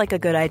seemed like a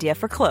good idea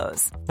for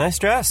clothes. Nice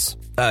dress.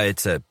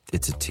 It's a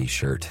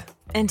t-shirt.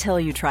 Until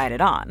you tried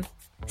it on.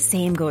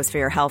 Same goes for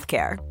your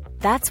healthcare.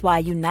 That's why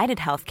United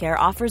Healthcare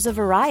offers a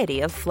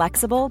variety of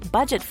flexible,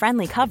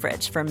 budget-friendly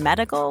coverage for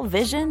medical,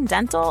 vision,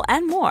 dental,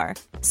 and more.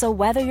 So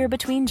whether you're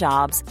between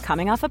jobs,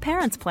 coming off a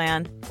parent's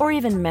plan, or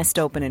even missed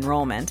open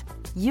enrollment,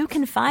 you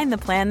can find the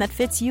plan that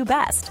fits you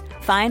best.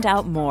 Find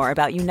out more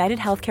about United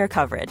Healthcare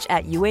coverage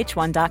at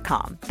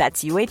uh1.com.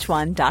 That's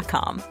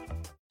uh1.com.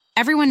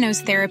 Everyone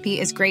knows therapy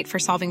is great for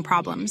solving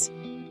problems,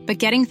 but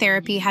getting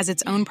therapy has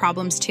its own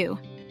problems too,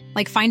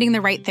 like finding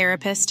the right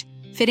therapist,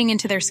 fitting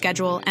into their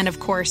schedule, and of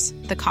course,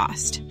 the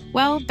cost.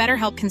 Well,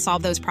 BetterHelp can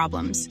solve those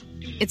problems.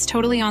 It's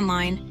totally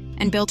online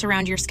and built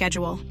around your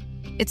schedule.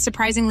 It's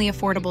surprisingly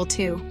affordable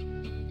too.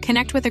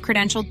 Connect with a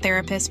credentialed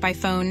therapist by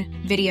phone,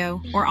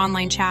 video, or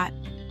online chat,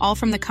 all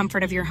from the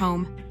comfort of your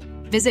home.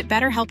 Visit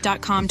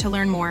BetterHelp.com to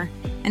learn more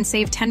and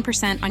save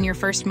 10% on your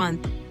first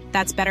month.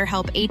 That's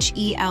BetterHelp,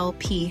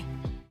 H-E-L-P.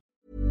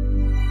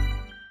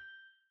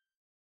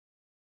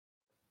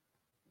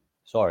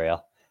 Sorry,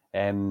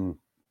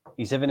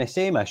 he's having the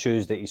same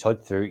issues that he's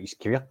had throughout his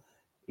career.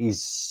 You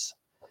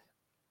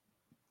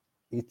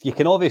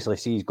can obviously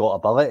see he's got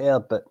ability there,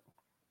 but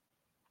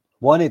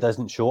one, he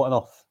doesn't show it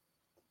enough.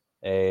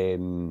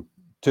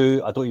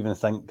 Two, I don't even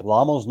think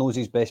Lammers knows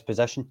his best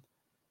position.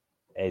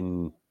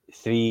 And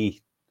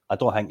three, I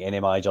don't think any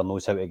manager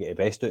knows how to get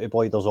the best out of the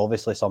boy. There's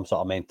obviously some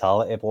sort of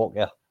mentality block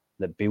there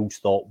that Bill's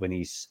thought when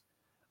he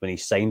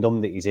signed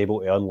him that he's able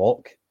to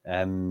unlock.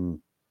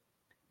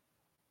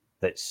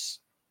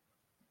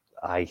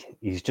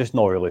 He's just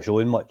not really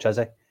showing much, is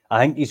he? I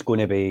think he's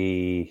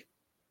maybe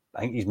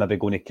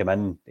going to come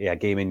in to a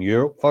game in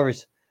Europe for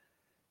us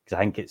because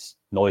I think it's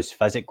not as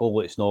physical.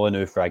 It's not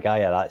enough for a guy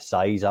of that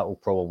size. That will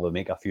probably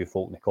make a few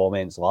folk in the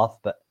comments laugh,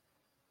 but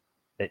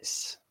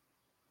it's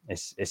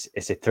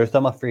the truth,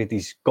 I'm afraid.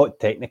 He's got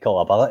technical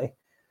ability.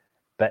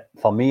 But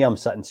for me, I'm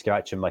sitting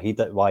scratching my head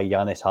at why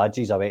Yanis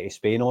Hadji's away to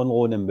Spain on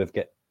loan, and we've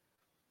got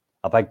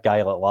a big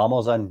guy like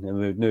Lammers in,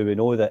 and we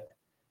know that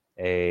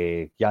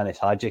Yanis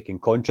Hadji can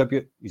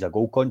contribute. He's a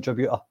goal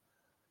contributor.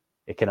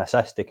 He can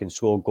assist, he can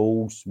score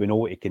goals. We know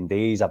what he can do.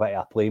 He's a bit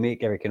of a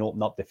playmaker. He can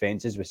open up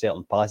defences with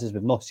certain passes.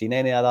 We've not seen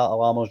any of that at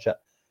Lammers yet.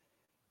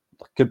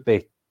 There could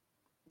be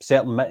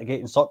certain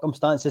mitigating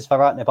circumstances for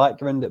that in the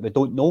background that we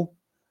don't know.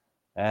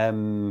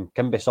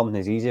 Can be something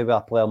as easy with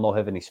a player not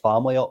having his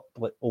family up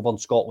like over in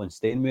Scotland,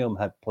 staying with him,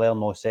 a player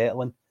not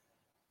settling.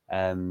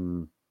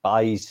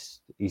 But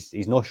he's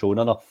not shown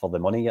enough for the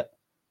money yet,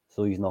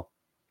 so he's not.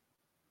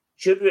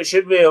 Should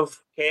we have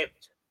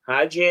kept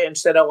Hadji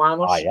instead of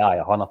Lammers?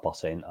 Aye,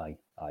 100%.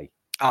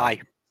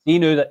 Aye. See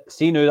now that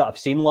I've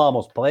seen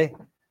Lammers play,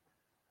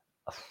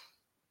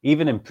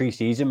 even in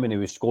pre-season when he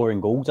was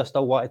scoring goals, I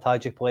still wanted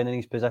Hadji playing in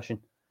his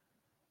position.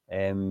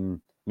 I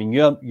mean,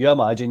 you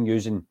imagine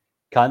using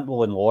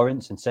Cantwell and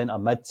Lawrence in centre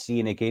mid,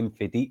 seeing a game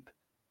for deep,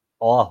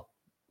 or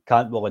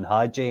Cantwell and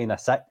Hadji in a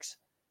 6,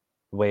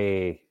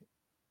 with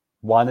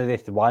one of the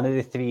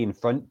three in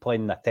front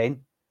playing a 10. Do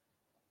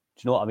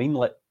you know what I mean?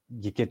 Like,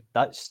 you could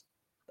that's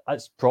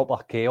proper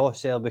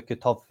chaos there we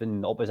could have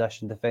in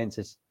opposition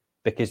defences,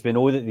 because we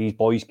know that these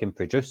boys can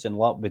produce, and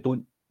we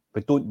don't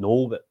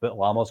know what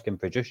Lammers can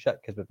produce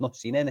yet because we've not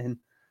seen anything.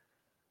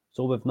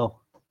 So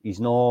he's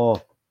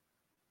not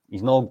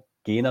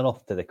gain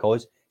enough to the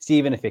cause. See,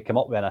 even if he came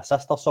up with an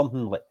assist or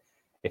something, like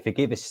if he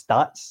gave us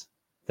stats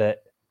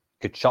that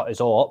could shut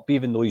us all up,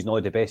 even though he's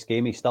not the best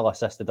game, he still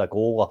assisted a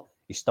goal or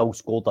he still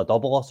scored a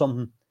double or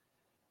something.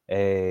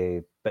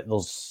 But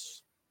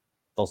there's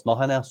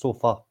nothing there so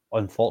far,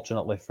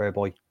 unfortunately, for a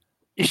boy.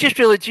 He's just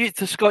really,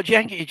 to Scott, do you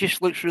think he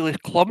just looks really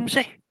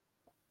clumsy?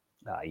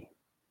 Aye.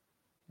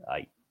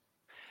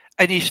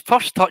 And his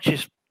first touch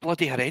is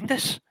bloody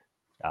horrendous.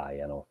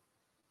 Aye,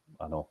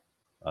 I know.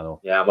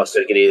 Yeah, I must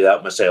agree with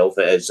that myself.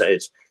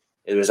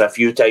 It was a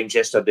few times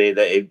yesterday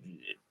that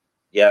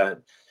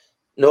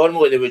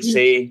normally they would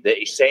say that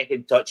his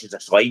second touch is a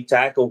slide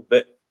tackle,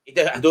 but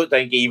I don't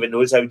think he even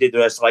knows how to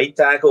do a slide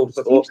tackle.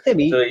 So,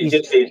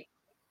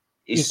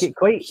 he's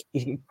got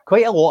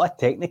quite a lot of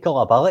technical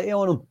ability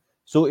on him.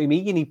 So to me,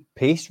 you need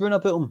pace run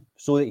about him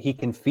so that he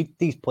can feed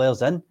these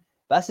players in.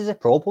 But this is a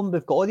problem.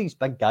 We've got all these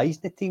big guys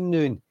in the team now,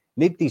 and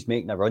nobody's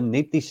making a run,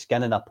 nobody's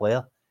skinning a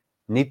player,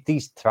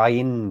 nobody's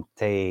trying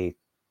to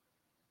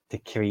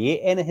create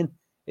anything.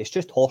 It's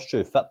just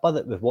horseshoe football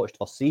that we've watched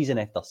for season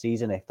after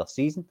season after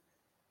season.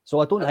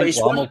 So I don't think he's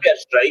supposed to be a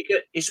striker.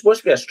 He's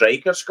supposed to be a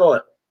striker,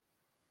 Scott.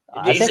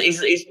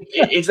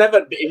 He's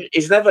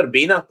never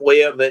been a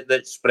player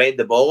that spread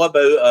the ball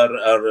about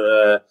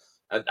or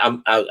a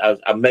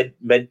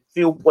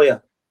midfield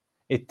player.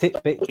 To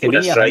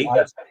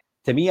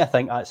me, I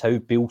think that's how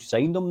Bill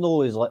signed him,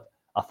 though, is like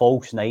a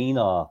false nine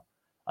or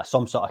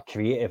some sort of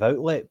creative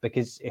outlet,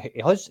 because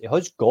he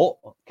has got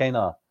kind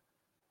of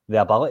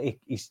the ability.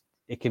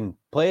 He can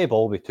play a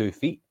ball with 2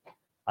 feet.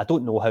 I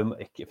don't know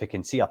if he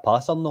can see a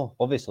pass or no.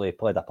 Obviously, he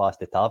played a pass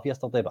to Tav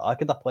yesterday, but I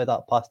could have played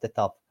that pass to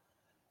Tav.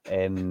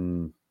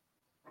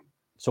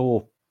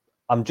 So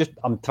I'm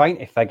trying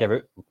to figure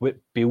out what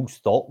Bill's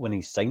thought when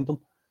he signed him,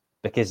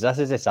 because this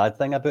is the sad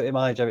thing about the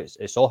manager.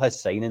 It's all his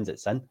signings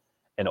it's in,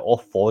 and it all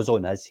falls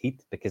on his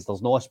head because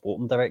there's no a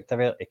sporting director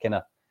there.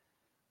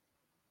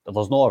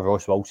 There's no a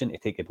Ross Wilson to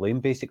take the blame,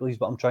 basically, is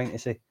what I'm trying to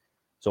say.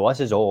 So this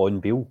is all on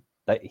Bill,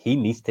 that he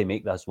needs to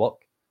make this work.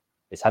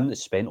 It's him that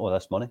spent all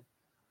this money.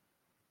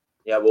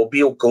 Yeah, well,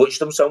 Beale coached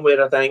them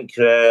somewhere, I think,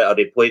 or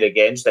he played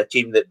against a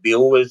team that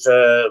Beale was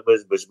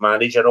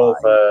manager of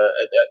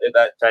at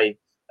that time.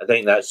 I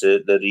think that's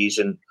the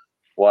reason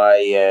why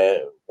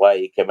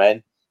he came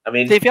in. I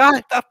mean, Davey,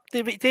 I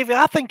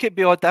think it'd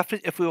be all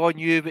different if we all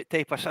knew what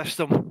type of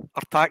system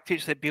or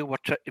tactics that Beale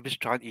was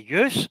trying to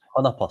use.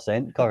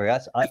 100%,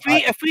 correct.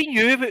 If we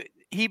knew what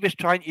he was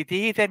trying to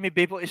do, then we'd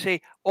be able to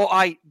say,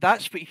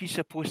 that's what he's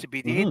supposed to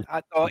be doing.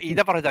 I thought he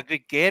never had a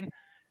good game.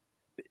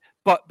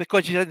 But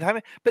because he didn't have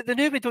it, but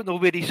now we don't know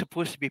where he's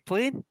supposed to be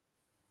playing.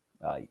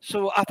 Aye.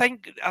 So I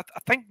think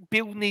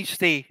Bill needs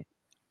to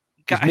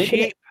get a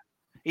shape.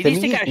 He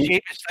needs to get a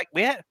shape and stick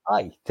with it.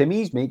 Aye. To me,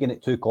 he's making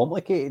it too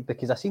complicated,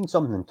 because I seen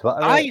something on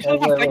Twitter. Aye, he's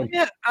overthinking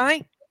it.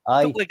 Aye.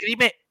 Totally agree,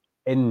 mate.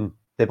 And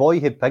the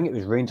boy who'd think it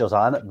was Rangers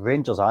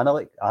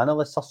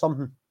analyst or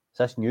something. It's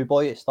this new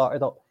boy that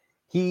started up.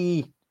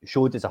 He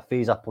showed us a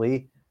phase of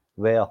play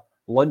where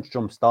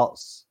Lundstrom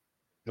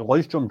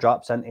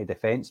drops into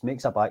defence,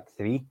 makes a back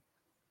three,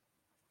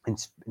 and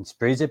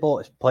sprays the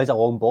ball, plays a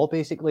long ball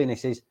basically, and he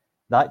says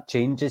that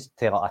changes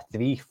to like a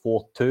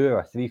 3-4-2 or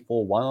a 3-4-1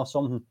 or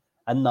something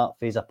in that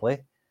phase of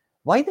play.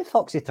 Why the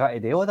fuck's he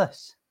trying to do all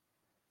this?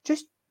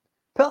 Just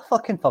put a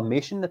fucking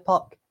formation in the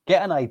park,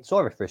 get an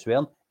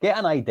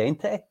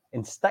identity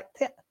and stick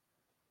to it.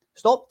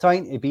 Stop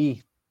trying to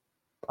be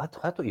I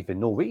don't even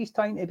know what he's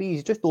trying to be.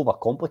 He's just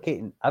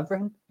overcomplicating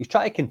everything. He's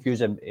trying to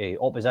confuse him,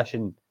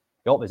 opposition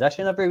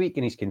every week,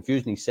 and he's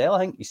confusing himself. I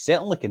think he's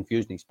certainly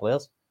confusing his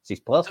players. His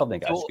players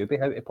haven't got a Scooby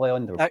how to play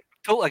under him. I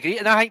totally agree,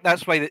 and I think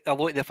that's why a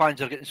lot of the fans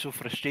are getting so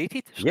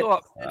frustrated,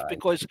 Scott. It's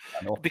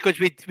because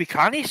we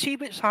can't see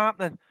what's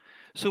happening.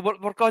 So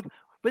we're going,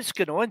 what's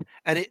going on?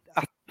 And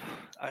I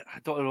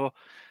don't know.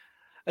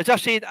 As I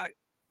said,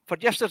 for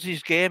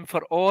yesterday's game,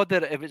 for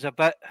order, it was a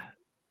bit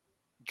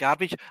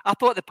garbage. I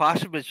thought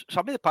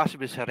some of the passing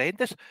was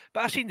horrendous,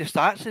 but I seen the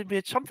stats and we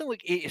had something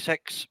like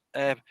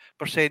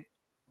 86%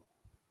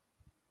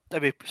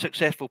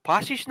 successful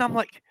passes, and I'm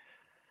like,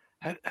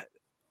 I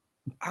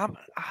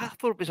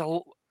thought it was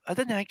I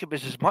didn't think it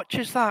was as much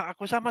as that.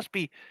 Because I must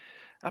be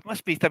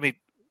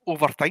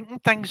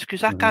overthinking things,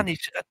 because I can't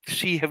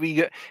see how we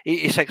got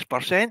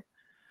 86%.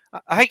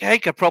 I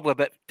think probably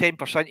about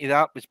 10% of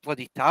that was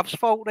bloody Tav's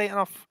fault, right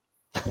enough.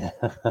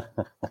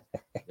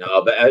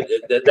 No, but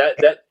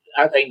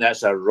I think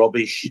that's a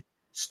rubbish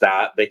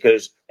stat,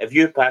 because if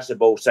you pass the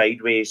ball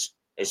sideways,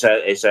 it's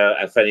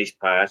a finished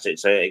pass.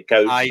 It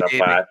counts as a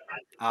pass.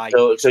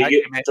 So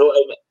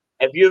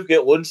if you've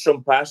got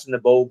Lundstrom passing the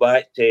ball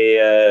back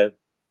to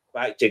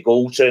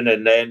Goulson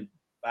and then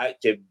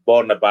back to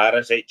Borna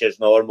Barisic as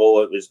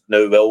normal, it was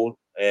now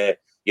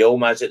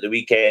Yilmaz at the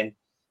weekend,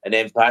 and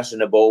then passing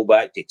the ball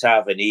back to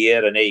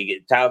Tavernier, and then you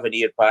get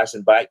Tavernier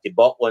passing back to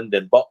Butland,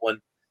 and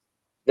Butland,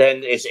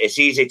 then it's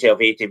easy to have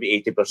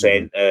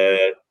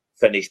 80%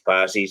 finished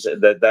passes.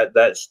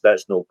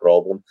 That's no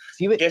problem.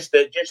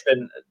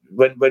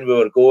 When we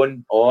were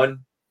going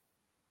on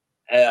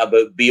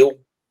about Beale,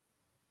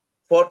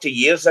 40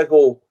 years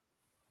ago,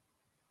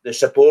 the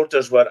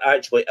supporters were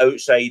actually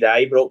outside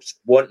Ibrox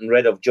wanting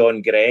rid of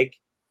John Gregg.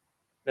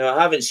 Now,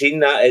 I haven't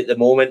seen that at the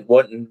moment,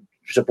 wanting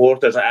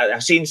supporters.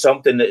 I've seen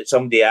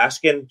somebody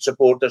asking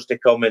supporters to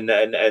come and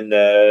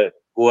go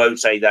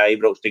outside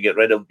Ibrox to get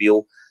rid of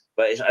Beale,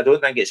 but I don't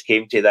think it's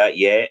came to that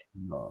yet.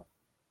 No.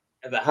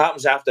 If it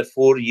happens after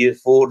 4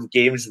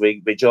 games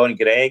with John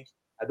Gregg,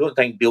 I don't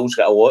think Beale's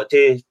got a lot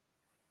to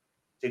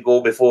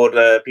go before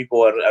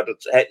people are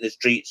hitting the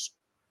streets.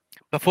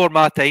 Before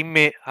my time,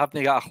 mate,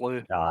 haven't got a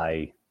clue.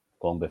 Aye,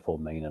 long before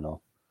mine and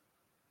all.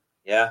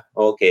 Yeah,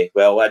 okay.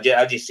 Well, I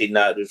just seen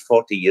that. It was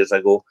 40 years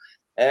ago.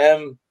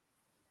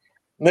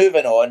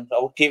 Moving on,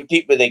 I'll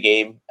keep with the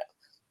game.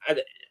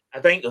 I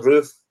think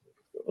Roof,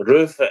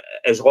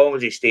 as long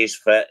as he stays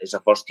fit, is a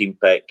first team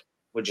pick.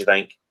 What do you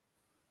think?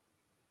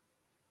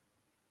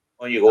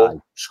 On you go, Aye.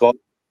 Scott.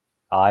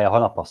 Aye,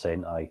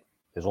 100%. Aye,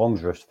 as long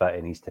as Roof's fit,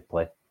 he needs to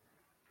play.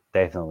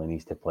 Definitely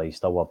needs to play. He's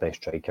still our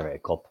best striker at the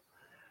club.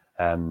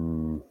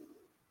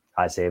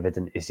 That's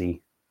evident to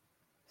see.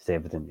 It's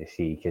evident to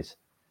see, because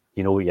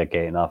you know what you're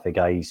getting off the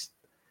guys.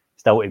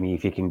 Still, to me,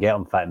 if you can get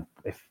him fit,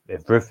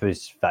 if Roof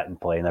was fit and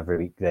playing every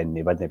week, then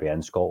he wouldn't be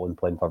in Scotland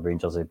playing for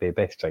Rangers. He'd be the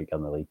best striker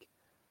in the league.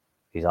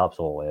 He's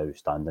absolutely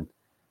outstanding.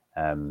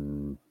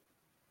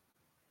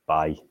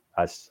 But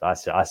that's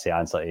the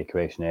answer to the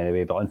question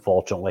anyway. But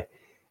unfortunately,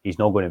 he's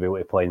not going to be able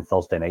to play on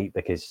Thursday night,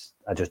 because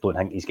I just don't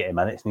think he's getting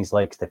minutes in his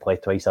legs to play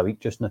twice a week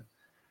just now,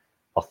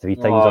 or 3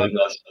 times a week.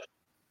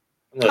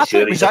 I'm not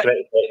sure. He's a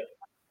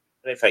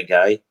pretty fit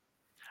guy.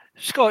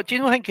 Scott, do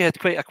you not think he had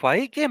quite a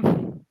quiet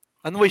game?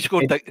 I know he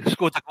scored a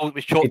goal that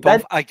was chopped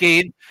off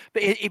again,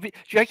 but do you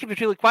think he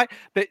was really quiet?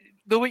 But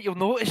know what you'll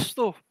notice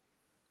though,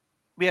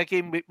 with a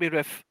game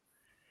where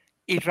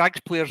he drags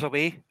players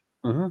away,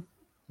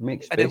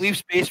 Makes and it leaves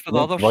space for the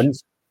others.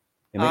 Runs.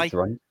 He makes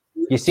runs.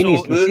 You've seen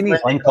his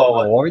link up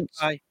with Lawrence.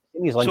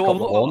 He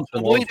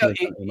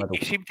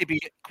seemed to be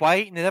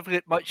quiet and he never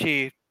got much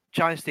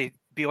chance to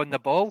be on the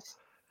ball.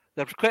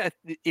 There was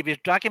he was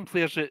dragging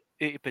players out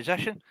of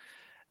position,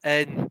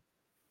 and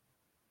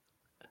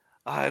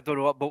I don't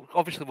know. But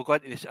obviously, we'll go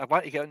into this. I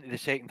want to get into the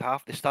second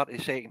half, the start of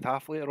the second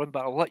half later on.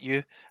 But I'll let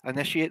you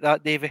initiate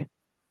that, Davey.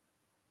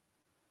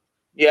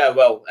 Yeah,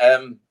 well,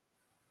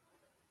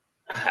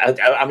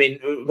 I mean,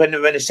 when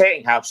the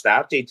second half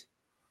started,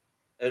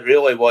 it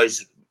really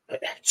was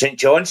St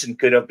Johnstone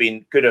could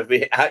have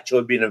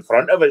actually been in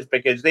front of us,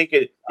 because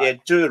they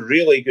had 2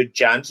 really good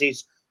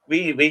chances.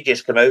 We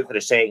just come out for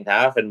the second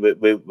half and we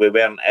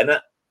weren't in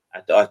it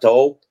at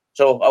all.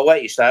 So I'll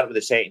let you start with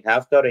the second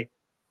half, Curry.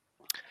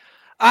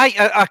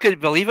 I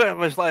couldn't believe it. It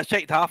was like a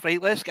second half,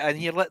 right? Let's get in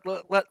here.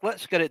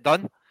 Let's get it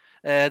done.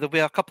 There'll be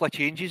a couple of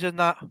changes in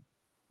that.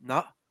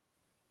 No,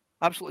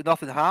 absolutely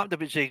nothing happened. It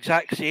was the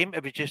exact same.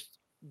 It was just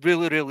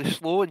really, really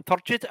slow and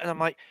turgid. And I'm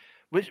like,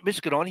 what's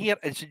going on here?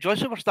 And St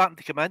Johnstone were starting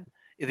to come in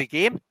the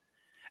game,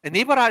 and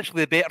they were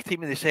actually the better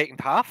team in the second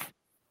half.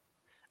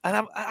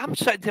 And I'm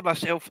sitting to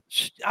myself,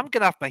 I'm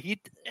getting off my head,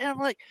 and I'm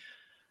like,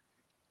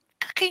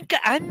 I can't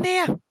get in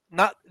there.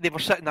 They were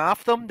sitting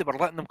after them. They were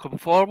letting them come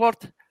forward.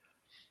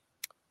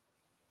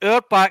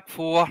 Our back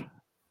 4,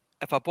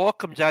 if a ball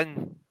comes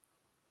in,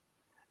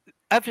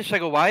 every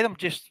single one of them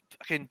just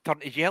fucking turn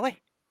to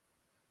jelly.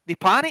 They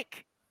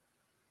panic.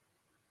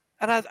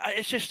 And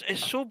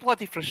it's so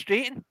bloody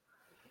frustrating,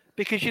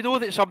 because you know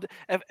that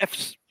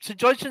if St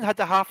Johnstone had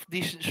a half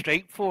decent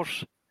strike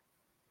force,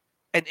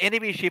 in any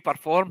way, shape, or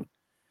form,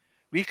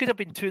 we could have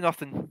been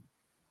 2-0,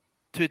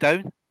 2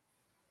 down,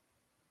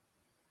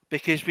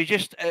 because we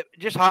just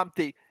happened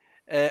to.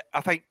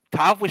 I think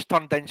Tav was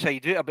turned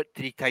inside out about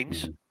 3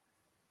 times,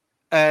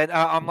 and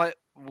I'm like,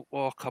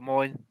 oh come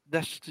on,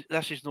 this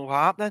is not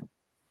happening.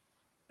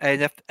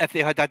 And if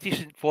they had a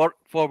decent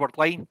forward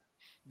line,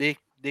 they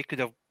could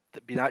have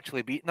been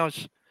actually beating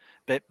us,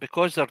 but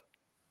because they're,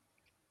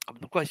 I'm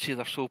not going to say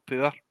they're so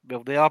poor.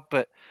 Well, they are,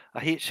 but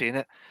I hate saying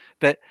it.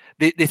 But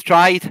they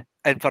tried,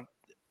 and for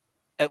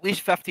at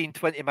least 15,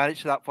 20 minutes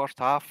of that first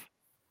half,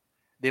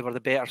 they were the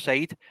better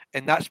side.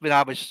 And that's when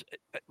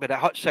it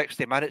hit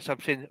 60 minutes,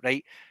 I'm saying,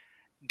 right,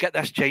 get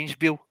this change,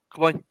 Bill.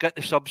 Come on, get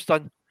the subs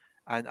done.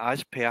 And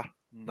as per,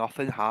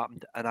 nothing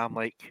happened. And I'm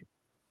like,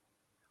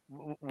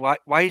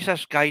 why is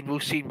this guy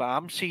not seeing what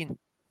I'm seeing?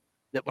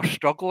 That we're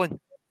struggling.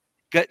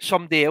 Get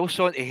somebody else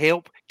on to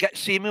help. Get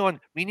Sammy on.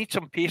 We need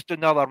some pace down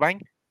the other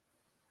wing.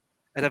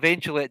 And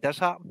eventually it does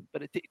happen.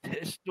 But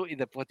it's not in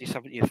the bloody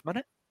 70th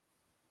minute.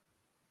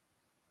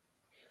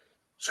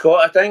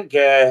 Scott, I think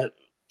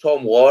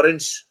Tom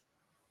Lawrence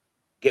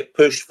get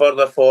pushed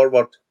further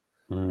forward,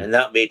 and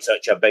that made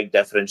such a big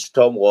difference.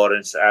 Tom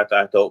Lawrence, I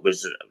thought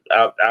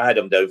I had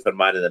him down for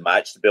man of the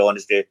match, to be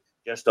honest with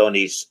you, just on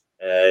his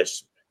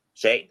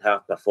second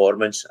half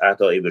performance. I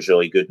thought he was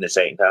really good in the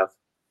second half.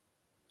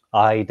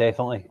 Aye,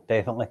 definitely.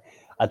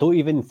 I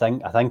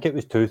think it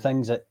was 2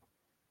 things that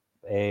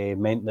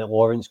meant that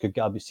Lawrence could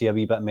see a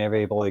wee bit more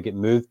able to get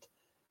moved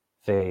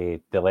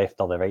from the left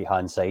or the right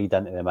hand side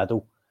into the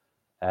middle.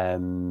 Now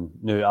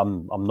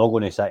I'm not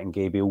going to sit and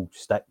give Bill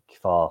stick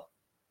for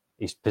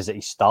his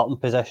starting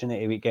position at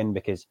the weekend,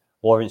 because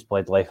Lawrence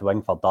played left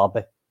wing for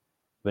Derby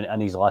when in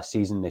his last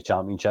season in the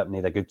Championship, and he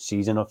had a good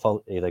season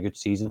for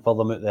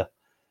them out there.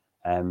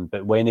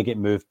 But when he get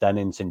moved in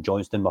and St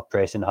Johnstone were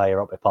pressing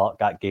higher up the park,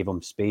 that gave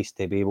him space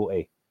to be able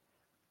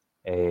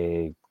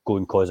to go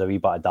and cause a wee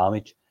bit of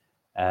damage.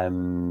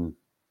 I'm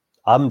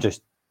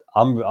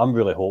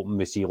really hoping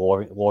we see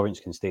Lawrence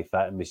can stay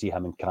fit, and we see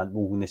him and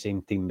Cantwell in the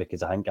same team,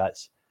 because I think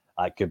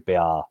that could be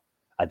a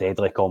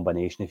deadly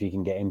combination if you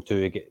can get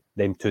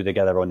them two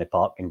together on the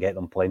park and get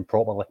them playing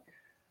properly.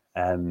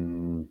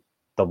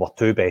 They were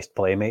 2 best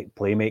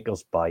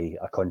playmakers by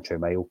a country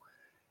mile.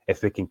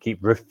 If we can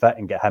keep Roof fit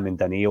and get him and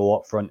Danilo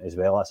up front as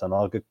well, that's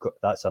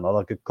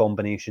another good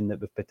combination that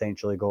we've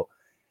potentially got.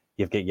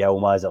 You've got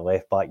Yilmaz at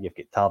left back, you've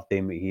got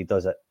Tavdame, what he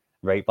does at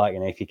right back,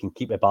 and if you can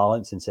keep the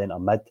balance in centre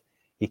mid,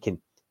 he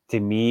can. To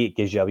me, it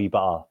gives you a wee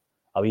bit of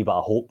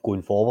hope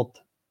going forward,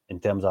 in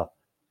terms of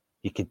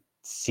you could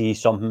see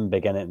something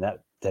beginning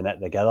to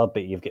knit together.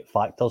 But you've got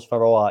factors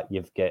for all that.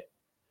 You've got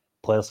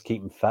players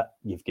keeping fit.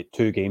 You've got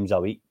 2 games a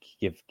week.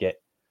 You've got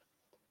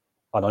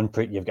an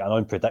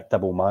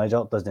unpredictable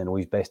manager, doesn't know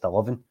his best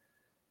 11.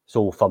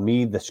 So for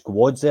me, the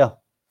squad's there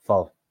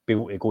for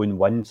Bill to go and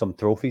win some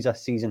trophies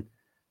this season.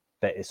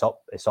 But it's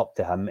up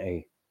to him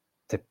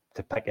to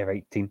pick the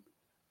right team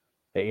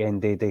at the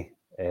end of the day.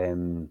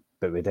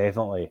 But we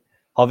definitely,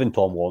 having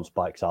Tom Lawrence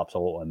back is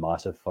absolutely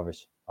massive for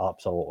us.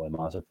 Absolutely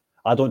massive.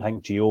 I don't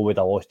think Gio would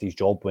have lost his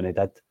job when he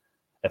did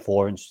if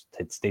Lawrence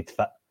had stayed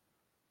fit.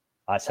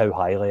 That's how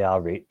highly I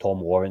rate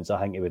Tom Lawrence.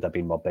 I think he would have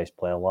been my best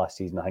player last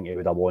season. I think he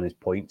would have won his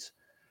points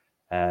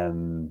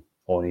on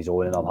his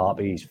own, and I'm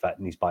happy he's fit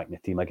and he's back in the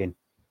team again.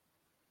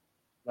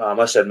 No, I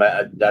must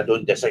admit, I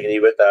don't disagree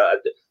with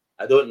that.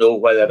 I don't know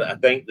whether, I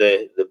think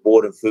the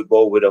boring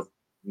football would have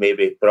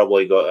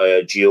probably got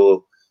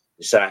Gio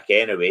the sack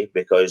anyway,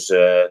 because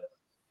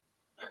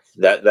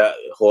that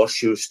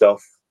horseshoe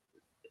stuff,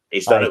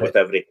 he's done it with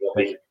every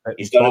club.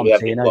 He's done it with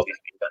every club.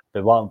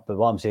 But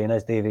what I'm saying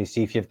is, Davey,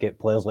 see if you've got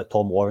players like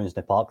Tom Lawrence in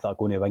the park that are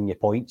going to win you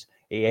points,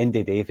 at the end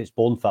of the day, if it's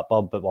boring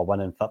football, but we're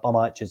winning football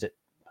matches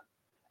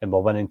and we're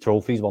winning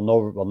trophies, we're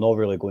not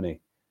really going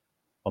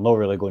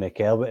to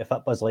care what the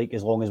football's like,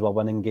 as long as we're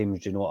winning games.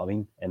 Do you know what I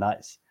mean? And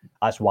that's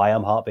why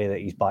I'm happy that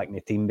he's back in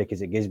the team,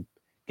 because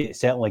it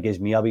certainly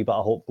gives me a wee bit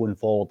of hope going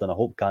forward, and I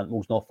hope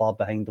Cantwell's not far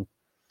behind him.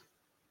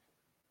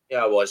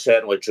 Yeah, well, it's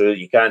certainly true.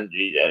 You can't.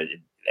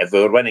 If we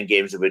were winning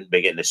games, we wouldn't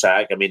be getting the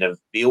sack. I mean, if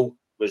Beale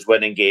was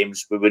winning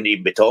games, we wouldn't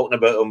even be talking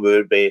about him. We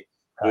would be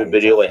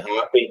really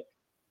happy.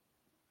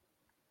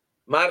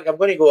 Mark, I'm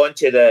going to go on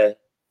to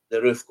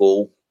the Roof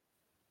goal.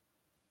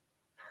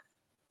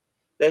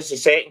 This is the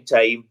second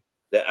time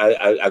that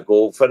I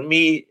go. For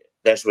me,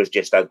 this was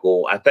just a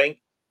goal. I think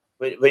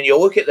when you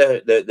look at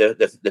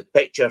the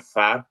picture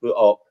Fab put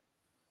up,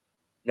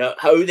 now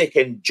how they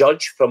can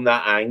judge from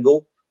that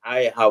angle,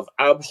 I have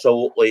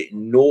absolutely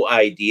no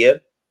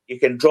idea. You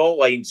can draw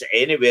lines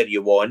anywhere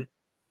you want,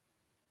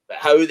 but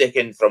how they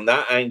can from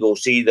that angle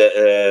see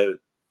that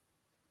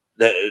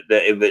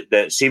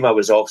Sima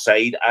was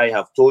offside, I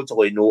have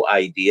totally no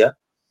idea.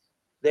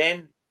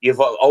 Then you've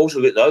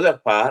also got the other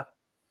part.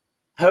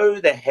 How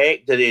the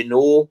heck do they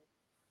know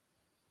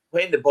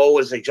when the ball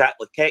is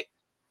exactly kicked?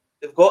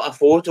 They've got a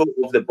photo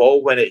of the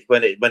ball when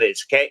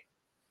it's kicked,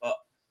 but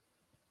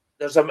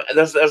there's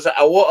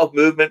a lot of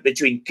movement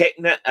between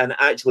kicking it and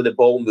actually the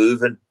ball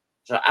moving.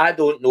 So I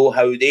don't know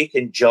how they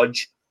can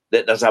judge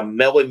that there's a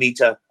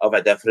millimetre of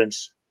a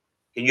difference.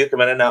 Can you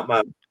come in on that,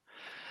 man?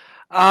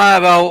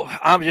 Well,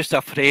 I'm just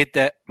afraid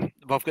that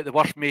we've got the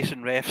worst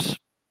Mason refs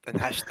in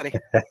history.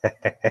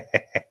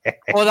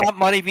 All that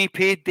money we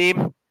paid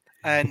them,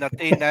 and they're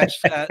doing this.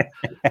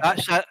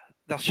 That's it.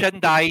 They're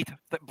shin-dyed,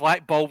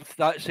 blackballed.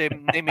 That's no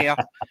more.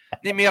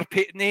 No more.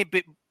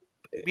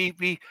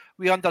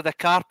 We under the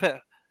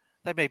carpet.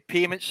 They made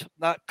payments.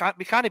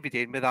 We can't be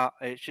dealing with that.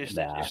 It's just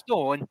it's not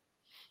on.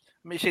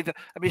 I mean,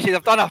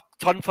 they've done a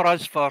ton for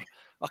us for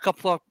a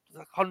couple of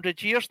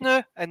 100 years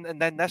now, and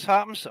then this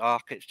happens.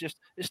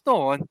 It's not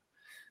on.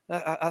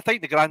 I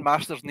think the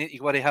grandmasters need to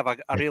go to have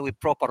a really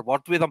proper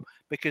word with them,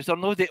 because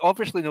they're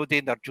obviously not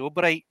doing their job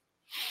right.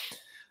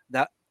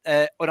 That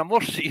on a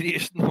more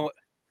serious note,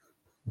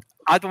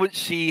 I don't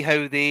see how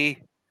when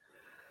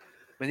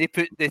they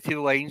put the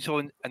two lines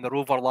on and they're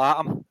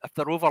overlapping. If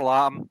they're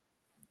overlapping,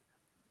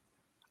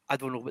 I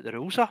don't know what the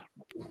rules are.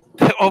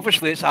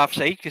 Obviously, it's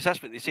offside, because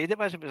that's what they said it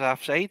was. It was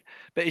offside.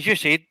 But as you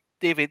said,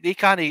 David, they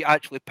can't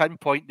actually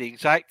pinpoint the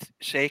exact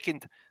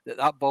second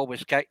that ball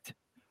was kicked.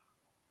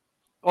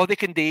 All they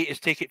can do is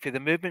take it for the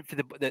movement for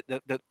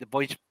the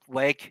boy's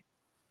leg,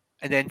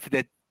 and then for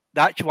the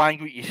actual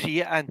angle you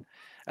see it in.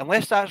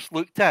 Unless that's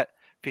looked at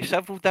for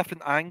several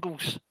different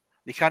angles,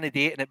 they can't do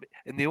it,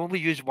 and they only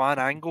use one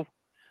angle,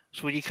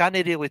 so you can't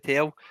really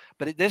tell.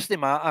 But it doesn't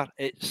matter.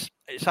 It's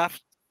off.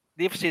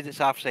 They've said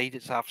it's offside.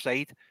 It's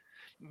offside.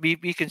 We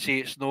can say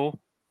it's no.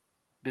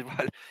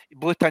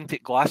 Blue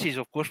tinted glasses,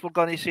 of course, we're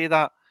going to say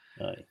that.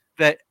 Aye.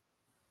 But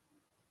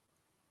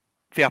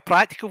for a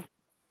practical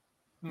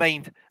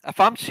mind, if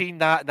I'm seeing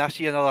that and I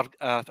see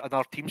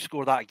another team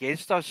score that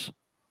against us,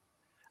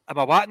 am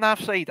I wanting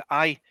offside?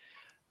 Aye.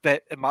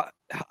 But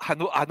I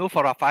know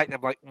for a fact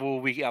I'm like, well,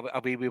 we get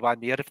away with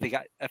one there if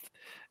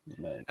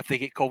they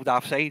get called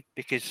offside,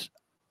 because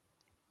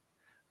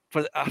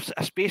for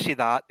a space of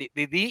that,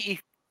 they need to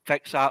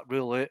fix that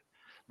rule out.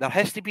 There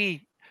has to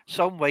be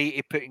some way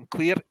of putting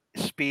clear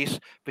space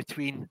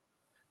between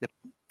the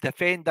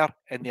defender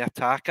and the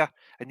attacker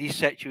in these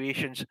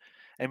situations,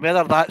 and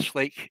whether that's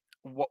like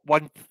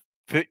 1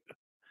 foot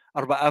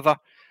or whatever,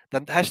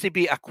 there has to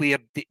be a clear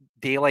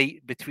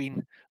daylight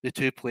between the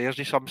two players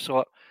of some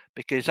sort,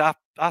 because I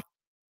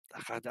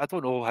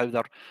don't know how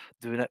they're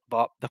doing it,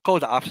 but they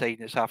called it offside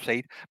and it's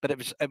offside. But it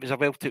was a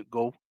well took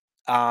goal,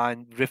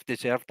 and Roof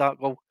deserved that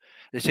goal.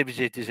 The same as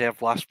they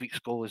deserved last week's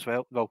goal as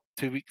well. Well,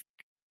 3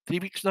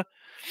 weeks now.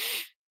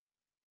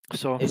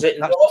 So is it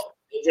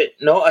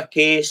not a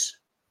case,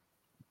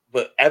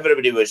 but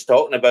everybody was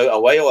talking about a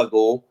while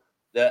ago,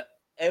 that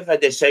if a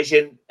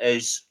decision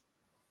is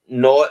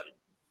not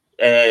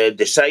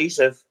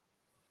decisive,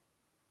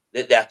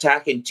 that the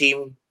attacking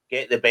team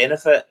get the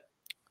benefit?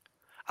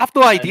 I've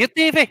no idea,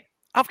 Davey.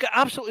 I've got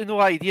absolutely no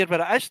idea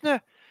where it is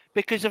now,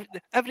 because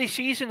every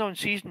season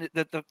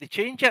they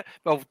change it.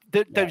 Well,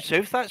 down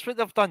south, that's what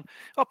they've done.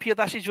 Up here,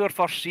 this is our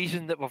first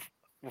season that we've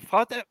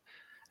had it,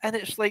 and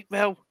it's like,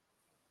 well,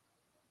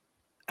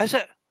 is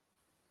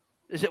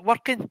it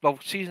working? Well,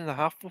 season and a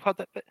half we've had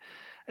it, but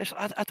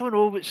I don't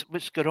know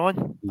what's going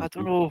on. I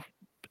don't know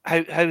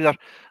how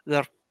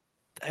they're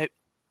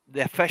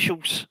the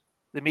officials,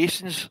 the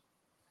Masons,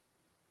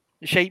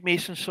 the Shite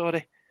Masons,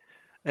 sorry,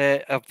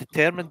 have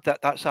determined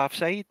that that's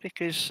offside,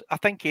 because I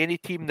think any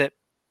team that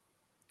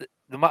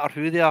no matter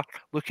who they are,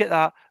 look at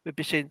that, would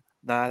be saying,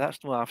 nah,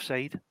 that's not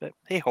offside. But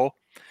hey ho,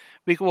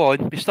 we go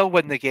on. We still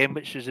win the game,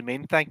 which is the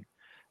main thing.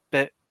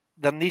 But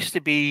there needs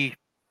to be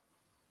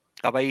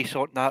a way of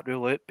sorting that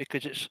rule out,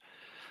 because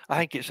I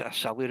think it's a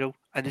silly rule,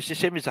 and it's the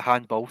same as the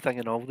handball thing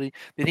and all. They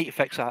need to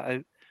fix that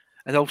out.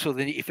 And also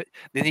they need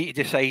to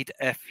decide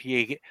if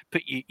you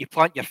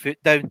plant your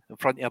foot down in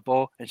front of a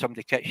ball and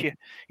somebody kicks you.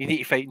 You need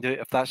to find out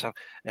if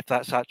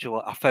that's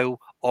actually a foul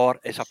or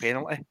is a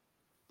penalty,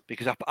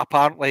 because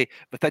apparently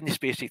within the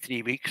space of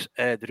 3 weeks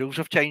the rules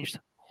have changed.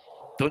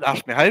 Don't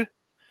ask me how,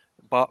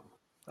 but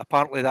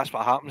apparently that's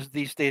what happens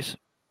these days.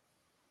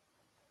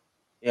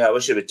 Yeah, I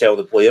wish you would tell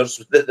the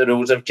players that the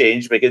rules have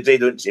changed, because they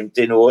don't seem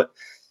to know it.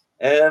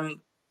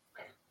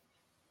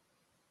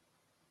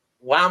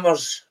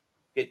 Lammers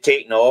get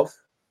taken off,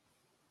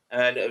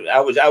 and I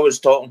was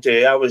on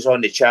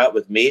the chat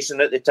with Mason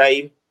at the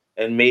time,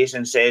 and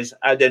Mason says,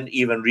 I didn't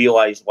even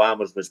realise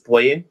Lammers was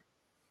playing.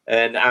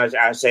 And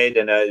I said,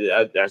 and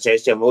I said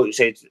to him, well, he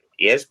said,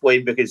 he is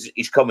playing because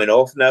he's coming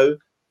off now.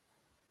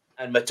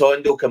 And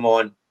Matondo come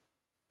on.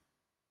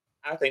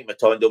 I think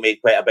Matondo made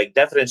quite a big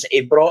difference.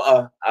 He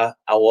brought a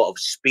lot of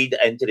speed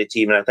into the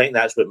team, and I think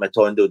that's what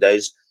Matondo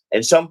does.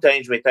 And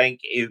sometimes we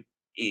think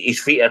his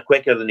feet are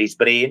quicker than his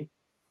brain,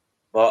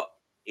 but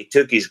he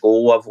took his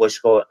goal, lovely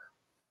Scott.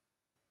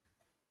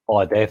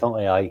 Oh,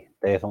 definitely, aye,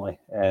 definitely.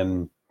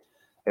 If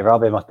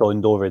Rabbi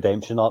Matondo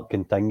redemption arc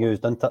continues,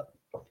 doesn't it?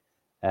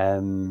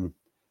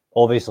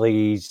 Obviously,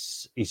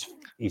 he's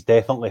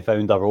definitely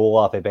found a role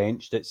off the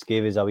bench that's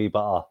gave us a wee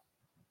bit of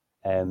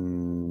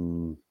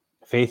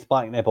faith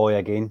back in the boy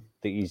again.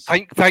 That he's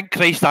thank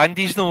Christ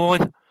Andy's no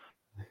on.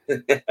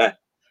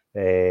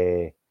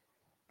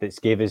 That's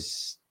gave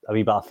us a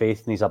wee bit of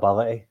faith in his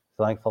ability,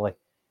 thankfully.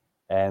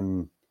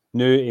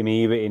 New to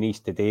me, what he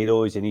needs to do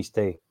though is he needs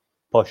to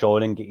push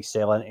on and get his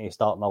sell into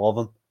starting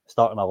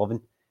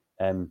 11.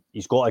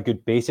 He's got a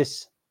good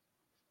basis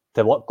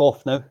to work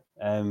off now.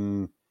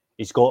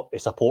 He's got a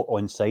support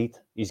on side.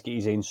 He's got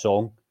his own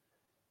song.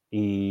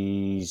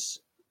 He's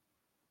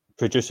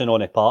producing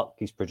on the park.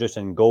 He's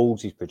producing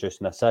goals. He's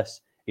producing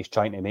assists. He's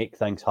trying to make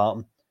things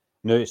happen.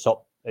 Now it's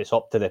up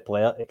to the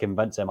player to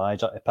convince the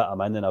manager to put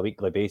him in on a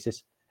weekly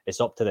basis.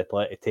 It's up to the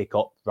player to take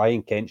up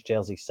Ryan Kent's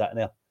jersey sitting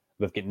there.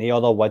 We've got no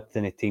other width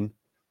in the team.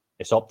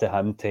 It's up to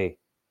him to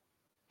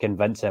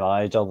convince the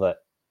manager that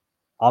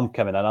I'm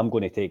coming in, I'm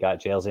going to take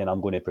that jersey and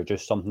I'm going to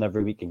produce something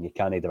every week and you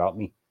can't drop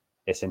me.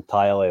 It's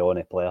entirely on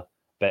the player.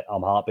 But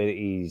I'm happy that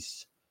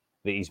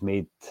he's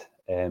made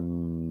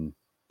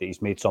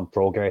some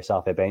progress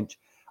off the bench.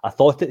 I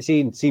thought it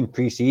seemed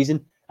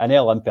pre-season in the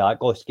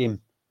Olympiacos game.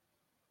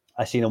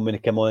 I seen him when he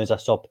came on as a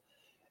sub,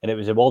 and it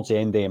was towards the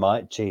end of the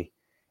match. He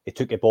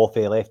took the ball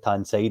for the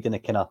left-hand side and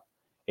he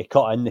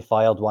cut in, he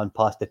fired one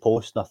past the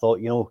post, and I thought,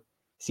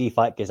 see if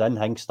that goes in,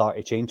 things start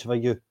to change for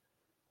you.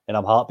 And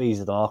I'm happy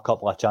he's done a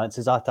couple of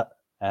chances at it.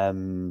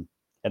 And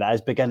it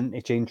is beginning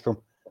to change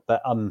from.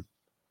 But I'm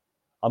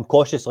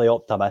cautiously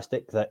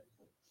optimistic that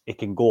he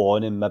can go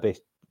on and maybe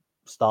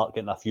start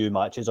getting a few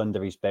matches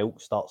under his belt,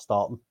 start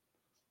starting.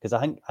 Because I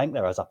think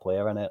there is a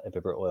player in it, to be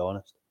brutally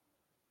honest.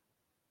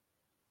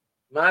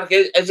 Mark,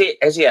 is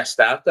he a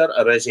starter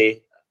or is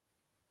he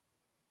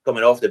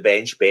coming off the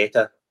bench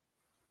better?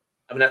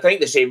 I mean, I think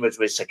the same was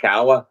with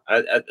Sakawa.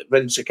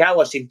 When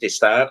Sakawa seemed to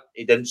start,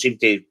 he didn't seem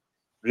to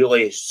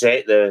really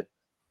set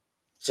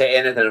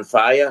anything on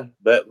fire.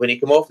 But when he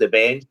came off the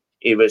bench,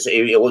 he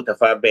looked a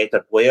far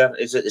better player.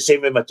 Is it the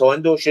same with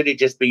Matondo? Should he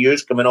just be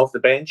used coming off the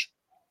bench?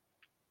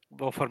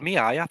 Well, for me,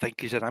 I think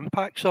he's an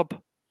impact sub.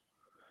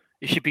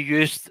 He should be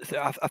used.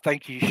 I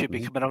think he should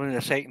be coming on in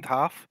the second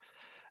half.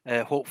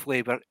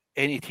 Hopefully,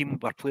 any team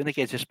we're playing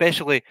against,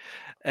 especially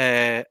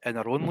in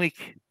our own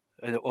league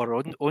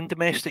or own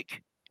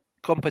domestic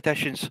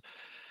competitions,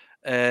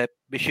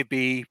 we should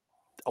be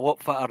a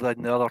lot fitter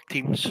than the other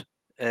teams.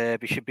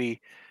 We should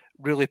be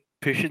really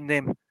pushing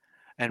them,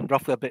 and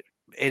roughly a bit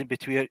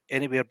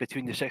anywhere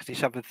between the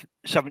 67th,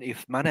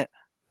 70th minute.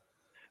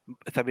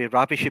 I mean,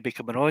 Rabbi should be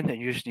coming on and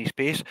using his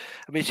pace.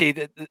 I mean, say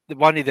the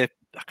one of the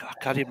I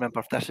can't remember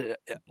if this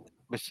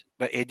was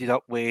what ended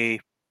up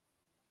with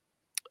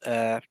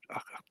the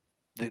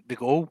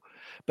goal,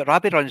 but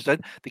Rabbi runs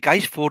down. The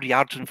guy's 4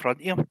 yards in front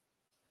of him,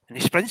 and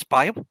he sprints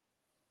by him.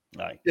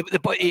 Aye.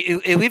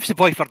 He leaves the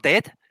boy for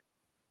dead.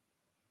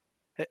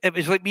 It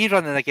was like me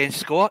running against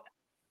Scott.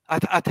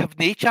 I'd have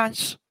no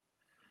chance.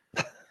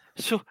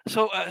 So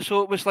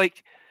it was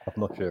like.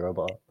 I'm not sure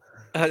about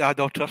that. I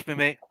don't trust me,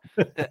 mate.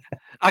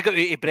 I got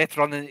out of breath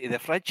running to the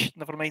fridge.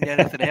 Never mind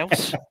anything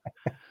else.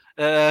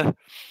 But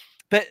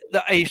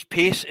his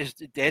pace is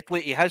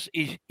deadly. He has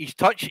his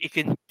touch.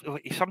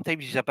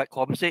 Sometimes he's a bit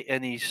clumsy,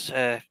 and he's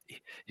got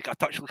a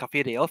touch like a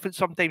fairy elephant.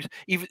 Sometimes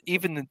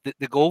even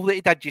the goal that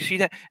he did, you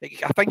seen it?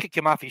 I think it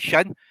came off his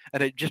shin,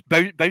 and it just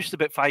bounced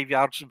about 5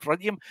 yards in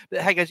front of him. But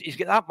the thing is, he's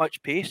got that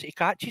much pace. He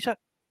catches it.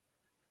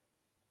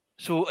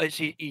 So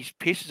his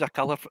pace is a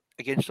killer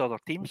against other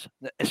teams,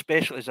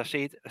 especially, as I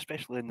said,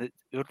 especially in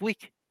our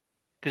league.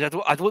 Because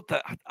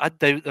I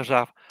doubt there's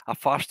a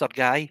faster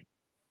guy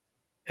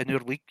in our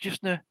league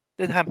just now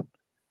than him.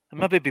 There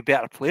maybe be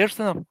better players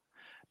than him,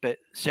 but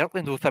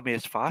certainly no Timmy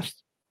is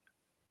fast.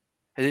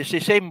 And it's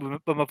the same when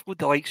we've got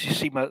the likes of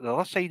Seema at the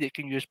other side that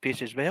can use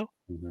pace as well.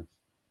 Mm-hmm.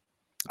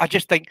 I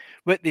just think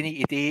what they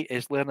need to do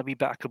is learn a wee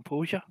bit of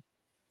composure.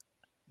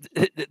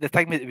 The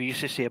thing that we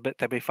used to say about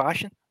Timmy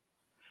fashion.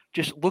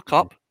 Just look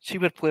up, see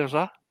where players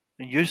are,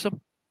 and use them.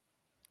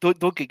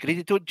 Don't get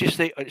greedy. Don't just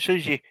say as soon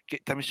as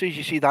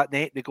you see that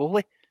net, the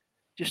goalie,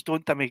 just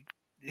don't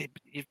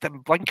you've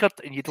blinkered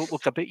and you don't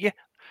look about you.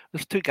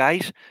 There's two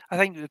guys. I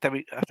think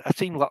I've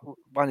seen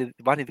one of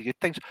the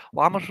good things.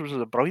 Lammers was in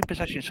a brilliant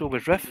position, so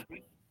was Riff.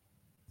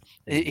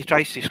 He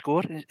tries to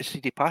score and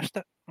he passed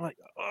it. I'm like,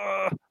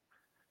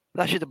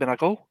 that should have been a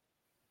goal.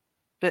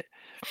 But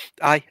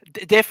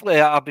definitely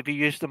I'll be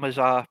using them as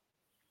an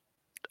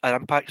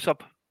impact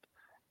sub.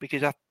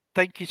 Because I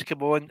think he's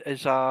come on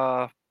as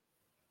a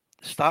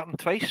starting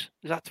twice.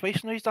 Is that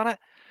twice now he's done it?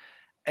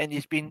 And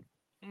he's been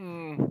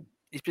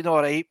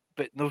all right,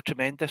 but no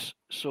tremendous.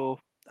 So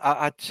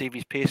I'd save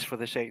his pace for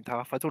the second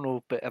half. I don't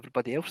know what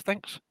everybody else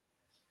thinks.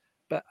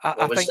 But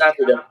I think...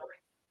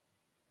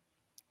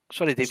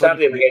 Sorry, Dave. We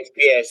started against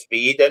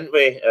PSV, didn't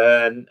we?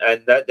 And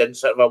that didn't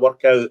sort of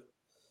work out.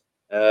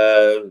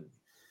 And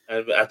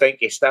I think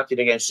he started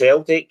against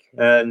Celtic,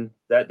 and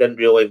that didn't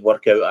really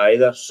work out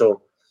either.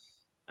 So...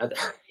 I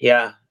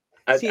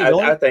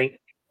think.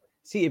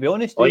 See, to be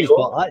honest, but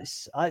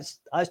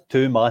that's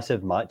two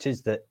massive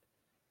matches that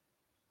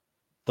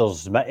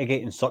there's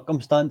mitigating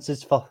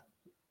circumstances for.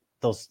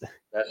 To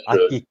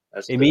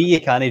me,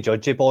 you can't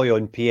judge a boy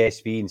on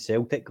PSV and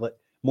Celtic. Like,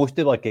 most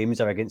of our games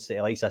are against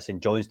the likes of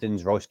St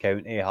Johnstone's, Ross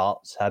County,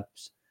 Hearts,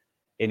 Hibs.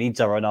 He needs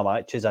a run of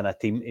matches and a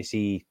team to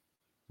see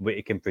what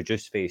he can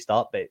produce for the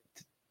start. But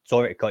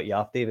sorry to cut you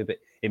off, David, but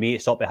to me,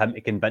 it's up to him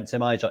to convince the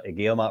manager to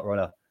give him that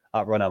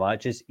run of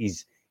matches.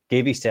 He's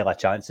gave his a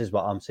chance, is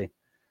what I'm saying.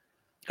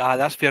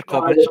 That's fair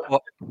comment,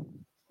 Scott.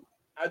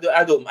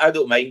 I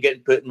don't mind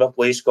getting put in my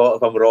place, Scott,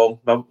 if I'm wrong.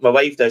 My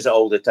wife does it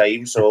all the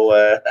time,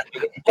 so...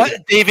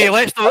 Davey,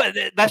 let's not...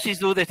 This is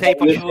not the type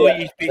of show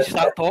you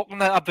start talking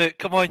about.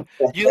 Come on.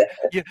 You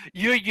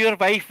your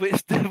wife,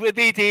 what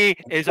they do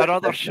is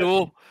another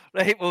show.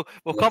 Right,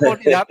 we'll come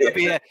on to that.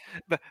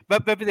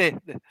 Maybe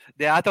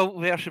the adult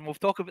version. We'll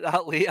talk about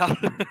that later.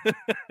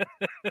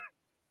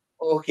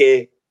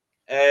 Okay.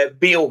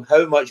 Beale,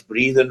 how much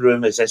breathing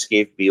room has this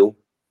gave Beale?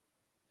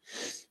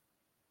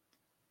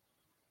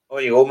 Oh,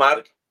 you go,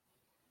 Mark.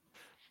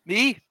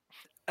 Me?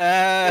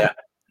 Yeah.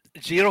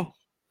 0.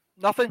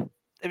 Nothing.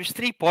 It was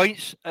 3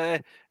 points.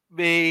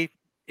 We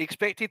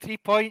expected 3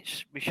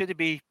 points. We shouldn't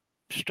be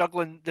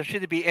struggling. There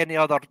shouldn't be any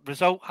other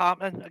result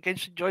happening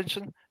against St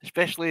Johnstone,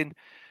 especially in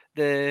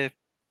the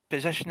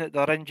position that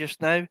they're in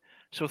just now.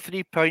 So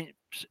 3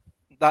 points,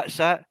 that's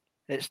it.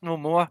 It's no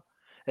more.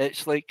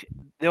 It's like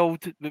the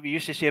old, what we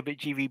used to say about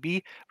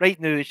GVB. Right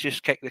now, it's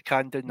just kick the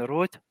can down the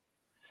road.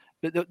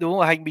 But the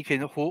only thing we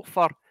can hope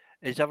for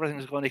is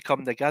everything's going to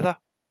come together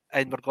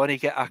and we're going to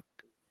get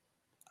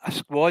a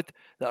squad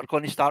that are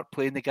going to start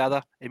playing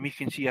together and we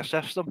can see a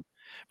system.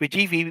 With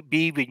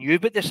GVB, we knew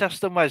what the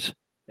system was.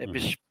 It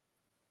was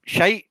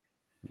shite.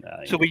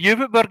 So we knew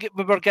what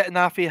we were getting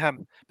off of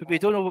him, but we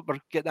don't know what we're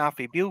getting off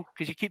of Beale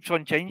because he keeps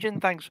on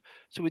changing things.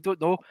 So we don't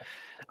know.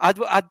 I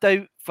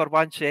doubt for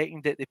 1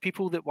 second that the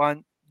people that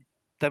want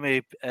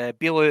them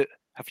Beale out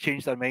have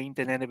changed their mind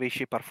in any way,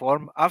 shape or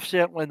form. I've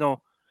certainly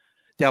not.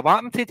 Do I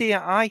want him to do it?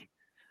 Aye.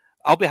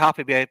 I'll be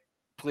happy with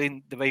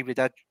playing the way we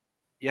did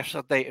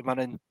yesterday and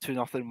winning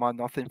 2-0,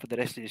 1-0 for the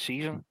rest of the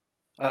season.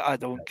 I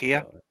don't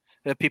care.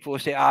 People will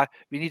say,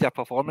 we need a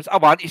performance. I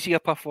want to see a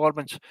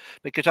performance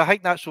because I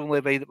think that's the only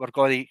way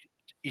that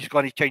he's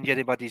going to change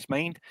anybody's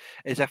mind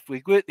is if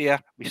we go out there,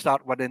 we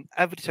start winning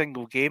every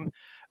single game,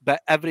 but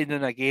every now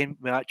and again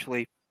we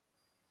actually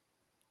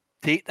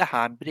take the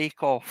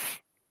handbrake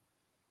off,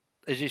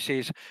 as he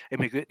says, and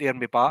we go out there and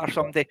we batter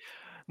somebody.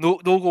 No,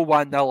 go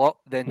 1-0 up,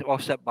 then we'll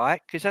sit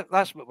back because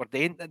that's what we're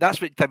doing. That's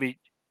what Timmy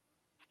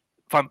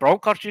Van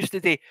Bronckhorst used to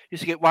do.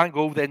 Used to get 1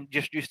 goal, then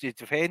just used to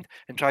defend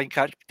and try and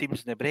catch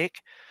teams in the break.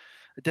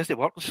 It doesn't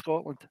work in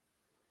Scotland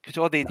because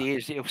all they do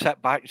is they'll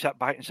sit back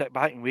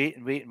and wait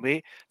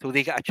till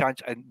they get a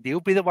chance, and they'll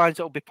be the ones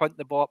that will be punting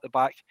the ball up the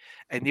back,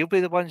 and they'll be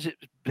the ones that's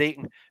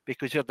breaking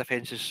because their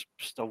defence is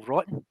still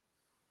rotten.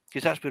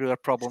 Because that's where our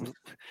problems.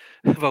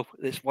 Well,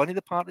 it's one of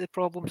the part of the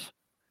problems.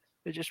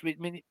 It just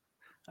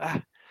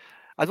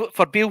I don't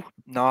for Beale.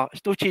 No,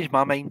 it's not changed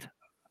my mind.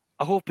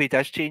 I hope he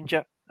does change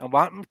it. I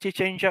want him to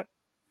change it.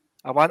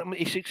 I want him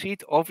to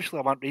succeed. Obviously,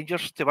 I want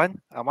Rangers to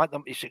win. I want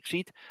them to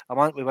succeed. I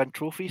want them to win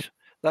trophies.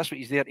 That's what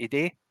he's there to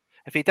do.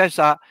 If he does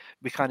that,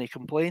 we can't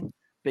complain.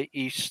 But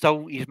he's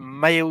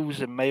miles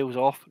and miles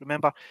off.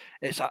 Remember,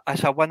 it's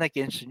a win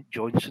against St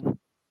Johnstone.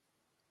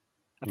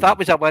 If that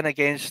was a win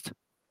against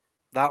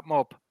that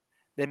mob,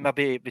 then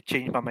maybe it would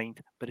change my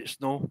mind. But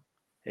it's no.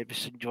 It was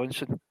St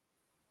Johnstone.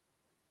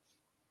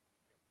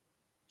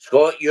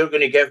 Scott, you're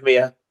going to give me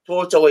a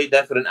totally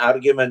different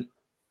argument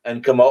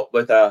and come up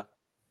with a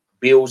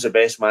Beale's the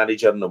best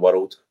manager in the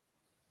world.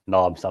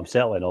 No, I'm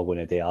certainly not going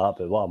to do that.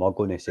 But what I'm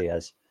going to say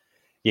is,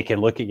 you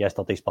can look at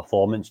yesterday's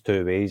performance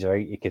 2 ways,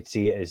 right? You could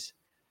see it as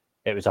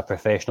it was a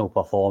professional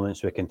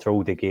performance. We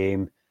controlled the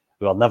game.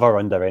 We were never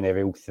under any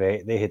real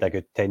threat. They had a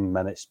good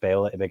 10-minute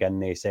spell at the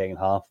beginning of the second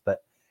half,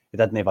 but they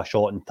didn't have a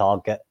shot on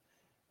target.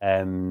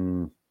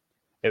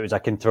 It was a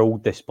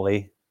controlled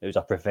display. It was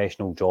a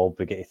professional job.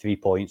 We get 3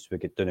 points, we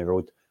get down the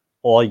road.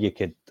 Or you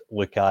could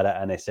look at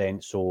it in a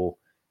sense, so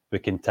we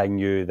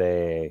continue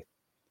the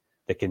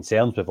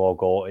concerns we've all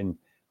got, and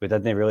we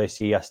didn't really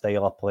see a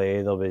style of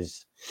play. There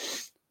was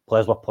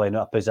players were playing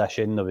out of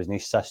position. There was no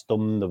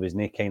system. There was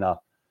no kind of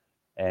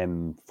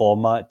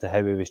format to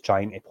how he was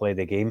trying to play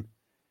the game.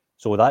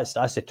 So that's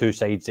the two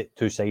sides of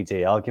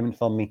the argument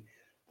for me.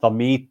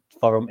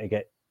 For him to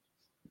get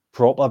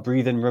proper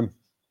breathing room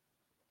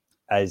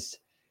is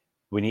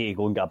we need to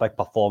go and get a big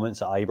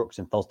performance at Ibrox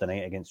on Thursday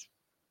night against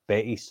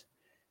Betis.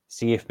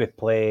 See if we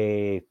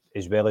play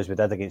as well as we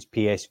did against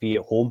PSV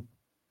at home.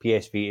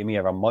 PSV to me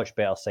are a much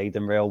better side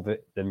than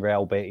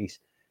Real Betis.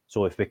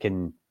 So if we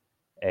can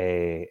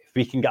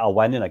get a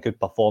win and a good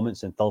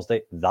performance on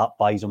Thursday, that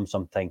buys them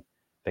some time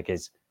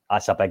because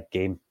that's a big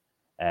game.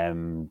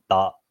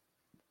 That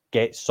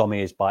gets some of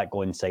us back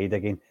on side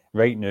again.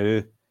 Right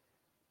now,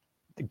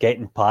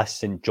 getting past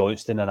St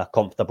Johnstone in a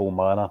comfortable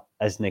manner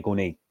isn't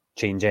going to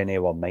change any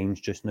of our minds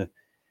just now.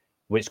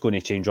 What's going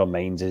to change our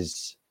minds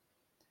is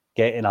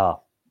getting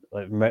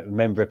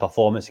remember a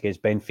performance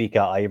against Benfica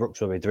at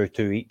Ibrox where we drew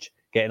 2 each.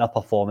 Getting a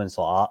performance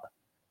like that,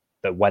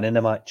 but winning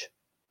the match,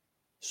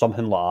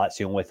 something like that's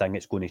the only thing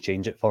that's going to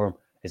change it for him.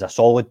 Is a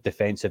solid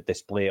defensive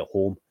display at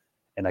home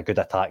and a good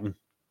attacking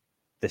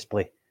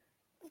display.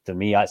 To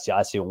me, that's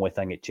the only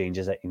thing that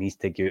changes it. He needs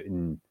to go out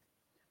and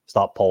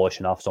start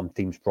polishing off some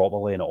teams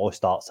properly, and it all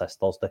starts this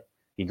Thursday.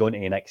 You go into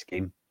the next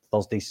game.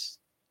 Thursday's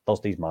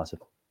massive.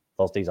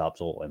 Thursday's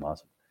absolutely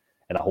massive.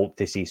 And I hope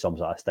to see some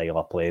sort of style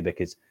of play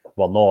because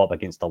we're not up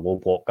against a low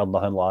block or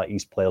nothing like that.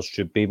 These players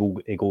should be able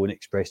to go and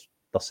express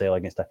themselves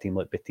against a team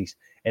like Betis.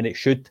 And it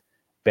should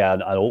be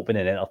an open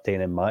and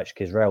entertaining match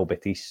because Real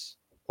Betis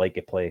like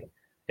to play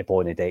the ball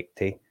on the deck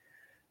too.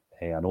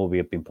 I know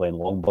we've been playing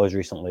long balls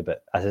recently,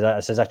 but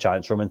this is a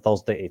chance for him on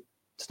Thursday to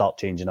start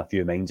changing a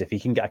few minds. If he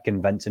can get a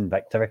convincing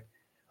victory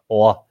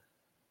or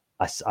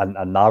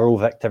a narrow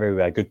victory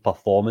with a good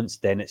performance,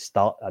 then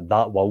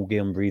that will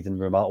give him breathing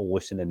room. That will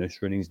loosen the noose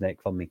around his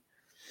neck for me.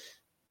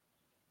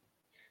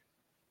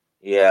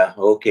 Yeah,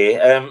 okay.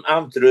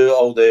 I'm through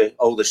all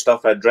the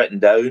stuff I'd written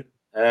down.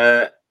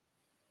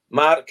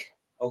 Mark,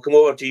 I'll come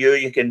over to you.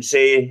 You can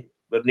say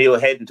we're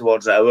nearly heading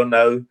towards the hour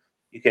now.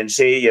 You can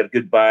say your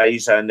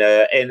goodbyes and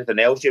anything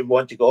else you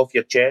want to go off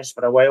your chest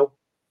for a while.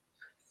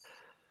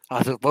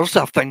 There's lots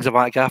of things I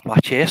want to get off my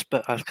chest,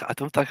 but I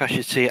don't think I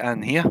should say it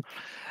in here.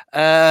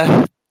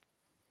 I'm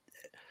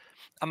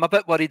a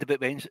bit worried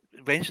about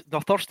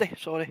Thursday.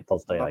 Sorry,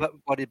 I'm a bit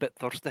worried about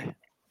Thursday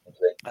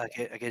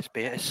against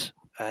Betis.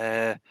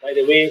 By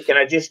the way, can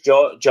I just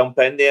jump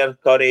in there,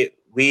 Curry?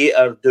 We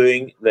are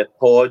doing the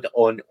pod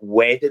on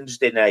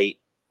Wednesday night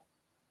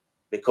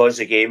because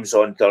the game's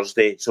on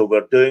Thursday. So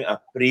we're doing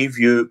a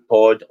preview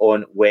pod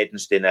on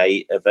Wednesday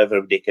night. If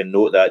everybody can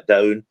note that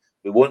down.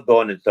 We won't be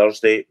on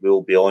Thursday.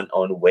 We'll be on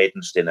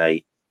Wednesday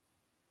night.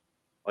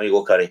 On you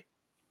go, Curry.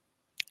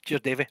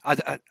 Cheers, Davey.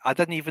 I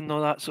didn't even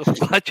know that, so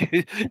glad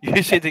you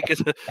said it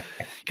because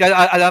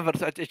I never.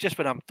 It's just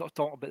when I'm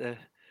talking about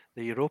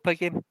the Europa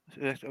game,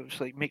 it's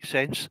like makes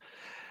sense.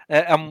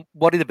 I'm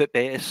worried about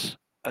Betis.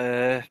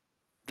 They're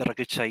a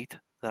good side.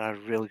 They're a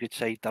really good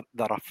side.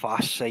 They're a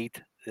fast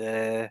side.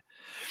 I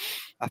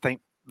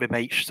think we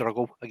might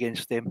struggle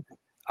against them.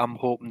 I'm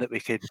hoping that we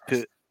can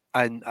put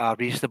in a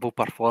reasonable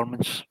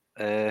performance.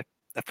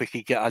 If we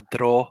could get a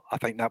draw, I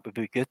think that would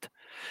be good.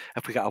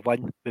 If we get a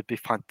win, it would be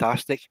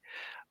fantastic.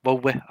 Will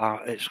we?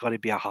 It's going to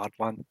be a hard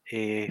one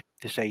to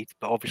decide.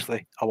 But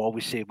obviously, I'll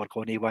always say we're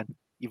going to win,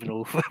 even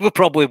though we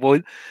probably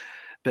won't.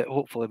 But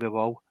hopefully we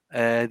will.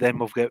 Then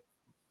we've got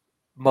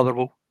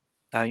Motherwell.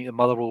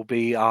 Motherwell will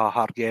be a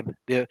hard game.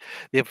 They've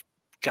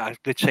got a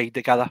good side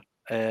together.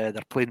 They're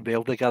playing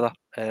well together.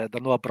 They're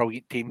not a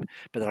brilliant team,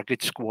 but they're a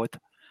good squad.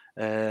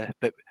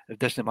 But it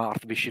doesn't matter.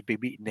 We should be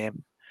beating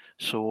them.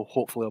 So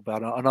hopefully it'll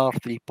be another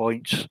 3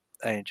 points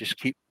and just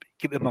keep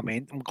the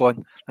momentum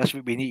going. That's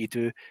what we need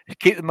to do.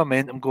 Keep the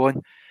momentum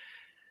going.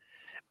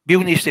 Bill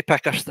needs to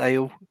pick a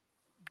style.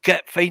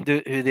 Find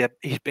out who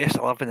his best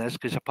 11 is,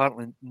 because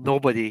apparently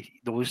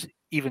nobody knows.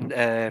 Even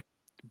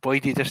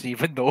Boydie doesn't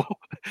even know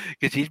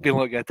because he's been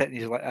looking at it and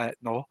he's like,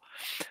 no.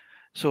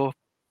 So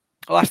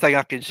the last thing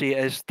I can say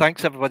is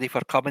thanks everybody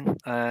for coming.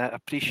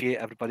 Appreciate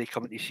everybody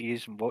coming to see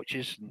us and watch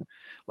us and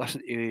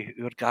listen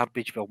to our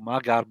garbage, my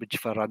garbage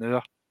for an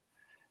hour.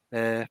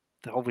 I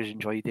always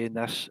enjoy doing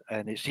this,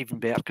 and it's even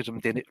better because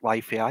I'm doing it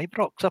live for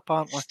Ibrox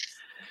apparently.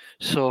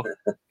 So,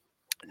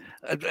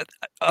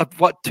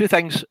 two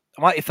things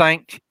I want to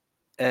thank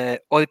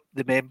all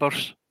the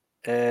members.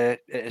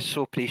 It is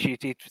so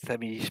appreciated with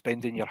me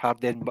spending your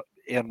hard-earned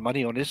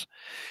money on us,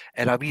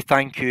 and a wee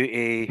thank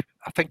you.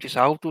 I think it's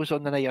Aldo's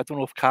on the night. I don't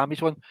know if Cam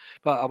is on,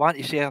 but I want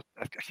to say I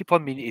keep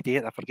on meaning to do it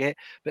and I forget.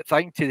 But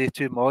thank to the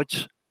two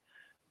mods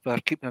for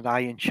keeping an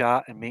eye in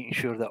chat and making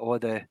sure that all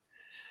the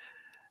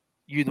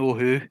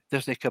who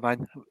doesn't come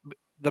in.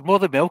 They're more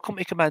than welcome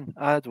to come in.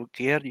 I don't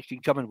care. You can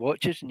come and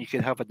watch us and you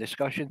can have a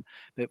discussion.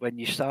 But when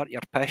you start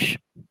your pish,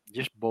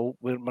 just bolt.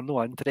 We're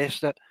not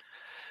interested.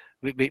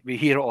 We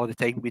hear it all the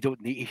time. We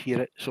don't need to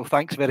hear it. So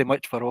thanks very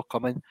much for all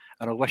coming.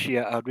 And I wish you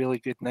a really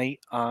good night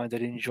and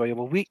an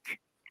enjoyable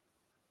week.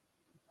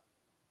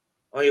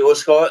 On you go,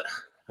 Scott.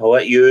 I'll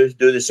let you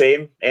do the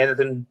same.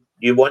 Anything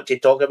you want to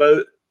talk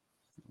about?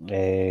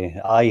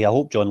 I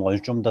hope John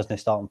Lundstrom doesn't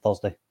start on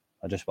Thursday.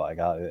 I just want to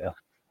get out of there.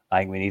 I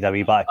think we need a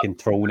wee bit of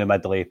control in the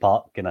middle of the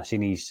park, and I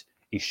seen his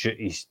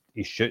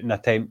shooting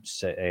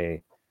attempts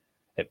at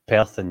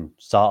Perth on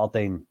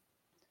Saturday. And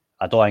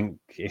I don't think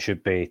he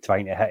should be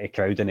trying to hit a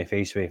crowd in the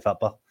face with a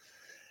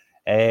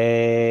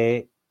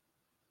fitba.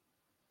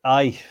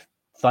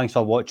 Thanks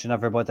for watching,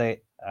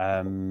 everybody.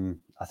 I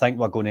think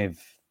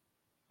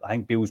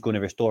Bill's going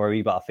to restore a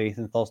wee bit of faith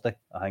on Thursday.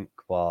 I think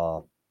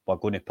we're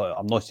going to put.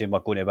 I'm not saying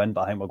we're going to win,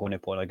 but I think we're going to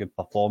put in a good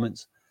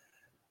performance.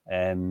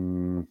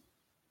 And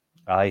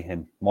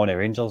Money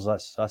Rangers,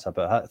 that's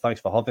about it. Thanks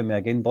for having me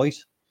again,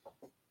 boys.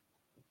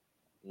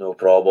 No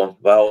problem.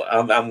 Well,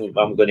 I'm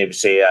going to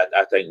say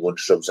I think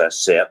Lundstrom's a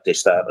cert to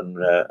start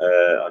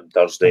on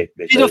Thursday.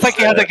 Because, you don't think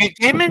he had a good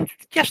game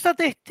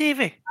yesterday,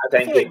 Davey? I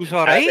think it was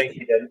all right. I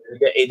think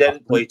he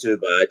didn't play too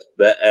bad,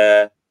 but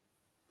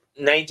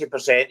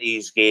 90% of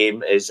his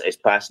game is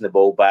passing the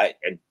ball back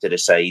into the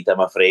side, I'm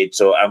afraid.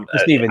 So I'm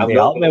even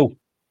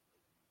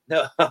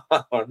No,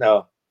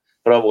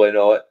 probably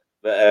not.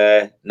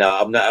 But no,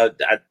 I'm not.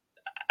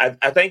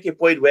 I think he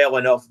played well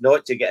enough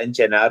not to get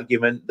into an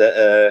argument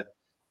that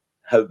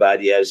how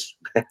bad he is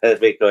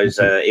because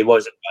he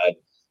wasn't bad.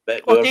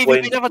 But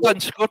David, we never done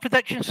score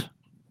predictions.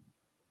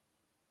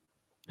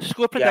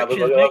 Score predictions.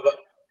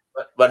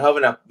 We're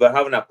having a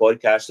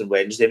podcast on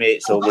Wednesday,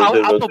 mate. So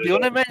I'll be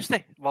on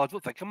Wednesday. Well, I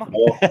don't think I'm.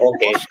 Oh,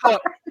 okay.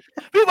 Scott,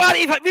 we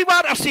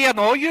want to see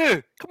all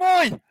you. Come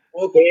on.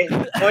 Okay,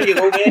 on you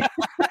go, mate.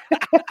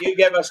 You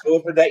give a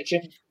score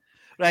prediction.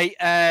 Right.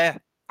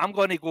 I'm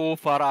going to go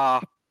for a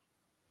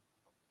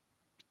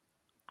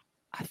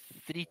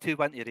 3-2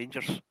 win to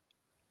Rangers.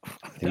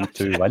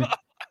 3-2 win.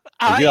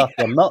 Aye.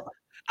 I'm not.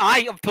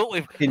 Aye, I'm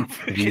totally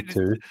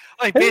 3-2.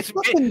 Like, What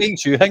fucking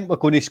makes you think we're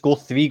going to score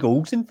 3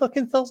 goals in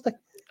fucking Thursday?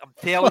 I'm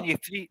telling you,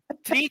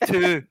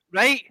 3-2,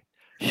 right?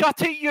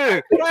 Shut it,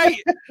 you, right?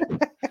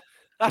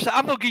 That's it.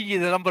 I'm not giving you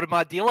the number of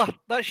my dealer.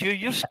 That's you.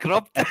 You're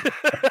scrubbed.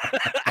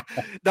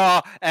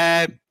 No,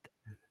 I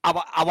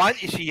want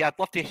to see. I'd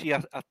love to see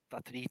a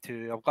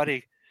 3-2. I'm going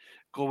to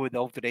go with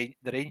the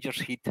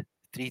Rangers heat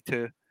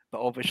 3-2,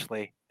 but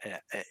obviously,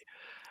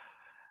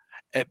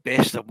 at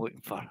best, I'm looking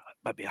for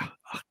maybe a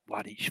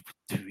 1 each,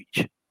 2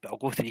 each. But I'll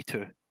go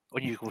 3-2.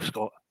 On you go,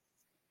 Scott.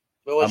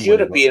 Well, it's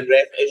European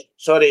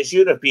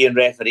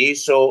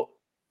referees, so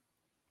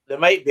there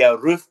might be a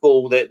roof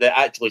goal that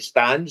actually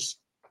stands.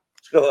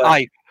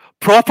 Aye,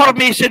 proper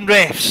Mason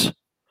refs.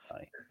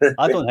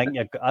 I don't think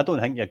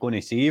you're going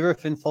to see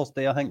Roof on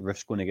Thursday. I think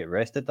Roof's going to get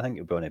rested. I think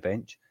he'll be on the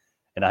bench,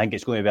 and I think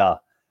it's going to be I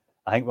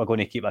think we're going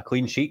to keep a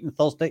clean sheet on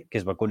Thursday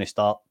because we're going to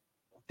start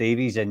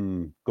Davies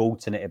and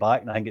Goldson at the back,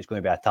 and I think it's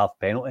going to be a tough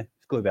penalty.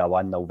 It's going to be a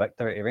 1-0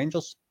 victory to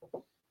Rangers.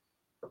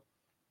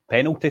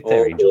 Penalty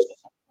to Rangers.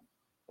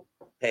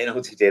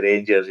 Penalty to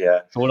Rangers,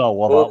 yeah. Sure, I'll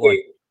love that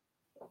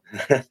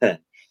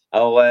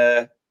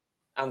one.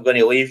 I'm going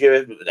to leave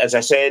you. As I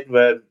said,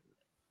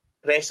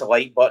 press the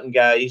like button,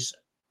 guys,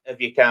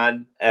 if you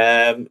can.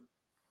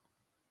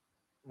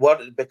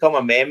 Become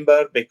a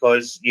member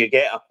because you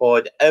get a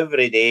pod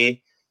every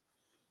day.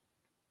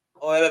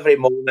 Every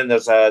morning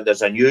there's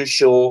a news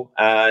show,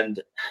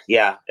 and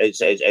yeah,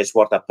 it's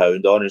worth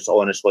 £1,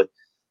 honestly.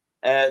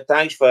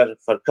 Thanks for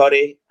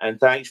Curry, and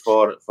thanks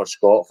for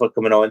Scott for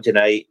coming on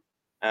tonight.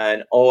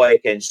 And all I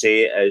can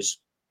say is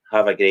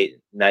have a great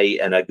night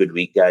and a good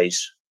week,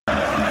 guys.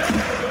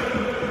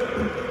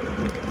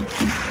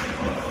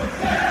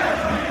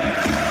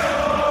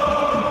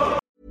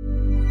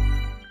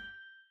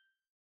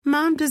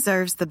 Mom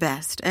deserves the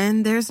best,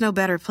 and there's no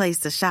better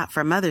place to shop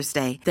for Mother's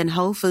Day than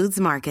Whole Foods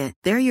Market.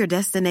 They're your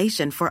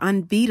destination for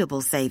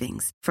unbeatable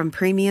savings, from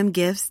premium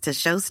gifts to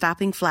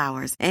show-stopping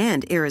flowers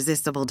and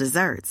irresistible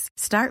desserts.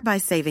 Start by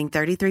saving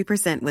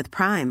 33% with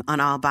Prime on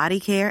all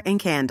body care and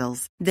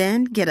candles.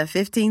 Then get a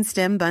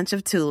 15-stem bunch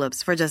of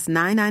tulips for just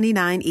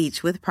 $9.99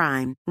 each with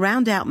Prime.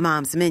 Round out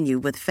Mom's menu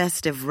with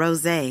festive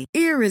rosé,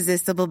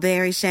 irresistible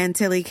berry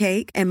chantilly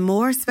cake, and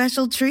more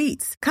special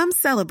treats. Come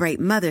celebrate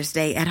Mother's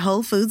Day at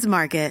Whole Foods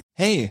Market.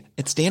 Hey,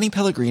 it's Danny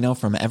Pellegrino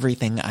from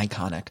Everything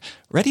Iconic.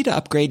 Ready to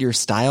upgrade your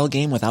style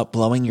game without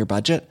blowing your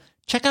budget?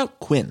 Check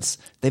out Quince.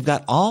 They've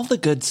got all the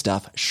good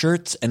stuff,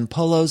 shirts and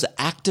polos,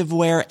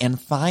 activewear,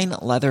 and fine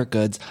leather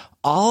goods,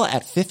 all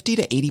at 50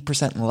 to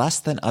 80% less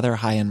than other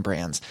high-end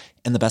brands.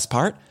 And the best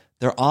part?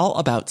 They're all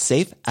about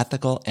safe,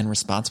 ethical, and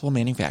responsible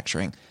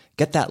manufacturing.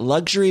 Get that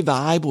luxury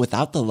vibe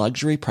without the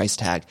luxury price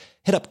tag.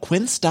 Hit up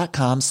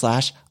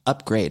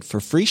quince.com/upgrade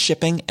for free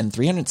shipping and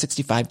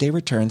 365-day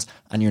returns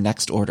on your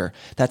next order.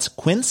 That's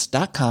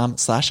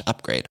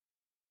quince.com/upgrade.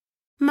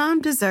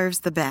 Mom deserves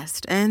the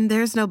best, and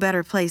there's no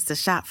better place to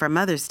shop for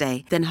Mother's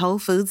Day than Whole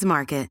Foods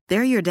Market.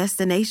 They're your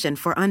destination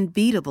for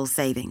unbeatable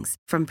savings,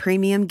 from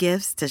premium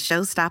gifts to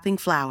show-stopping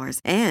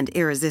flowers and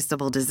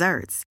irresistible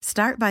desserts.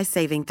 Start by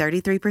saving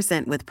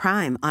 33% with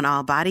Prime on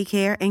all body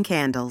care and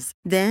candles.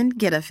 Then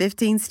get a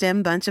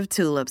 15-stem bunch of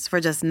tulips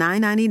for just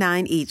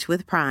 $9.99 each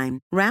with Prime.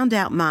 Round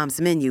out Mom's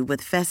menu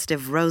with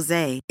festive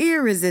rosé,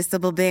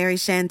 irresistible berry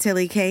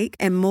chantilly cake,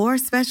 and more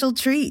special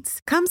treats.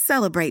 Come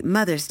celebrate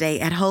Mother's Day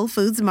at Whole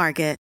Foods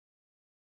Market.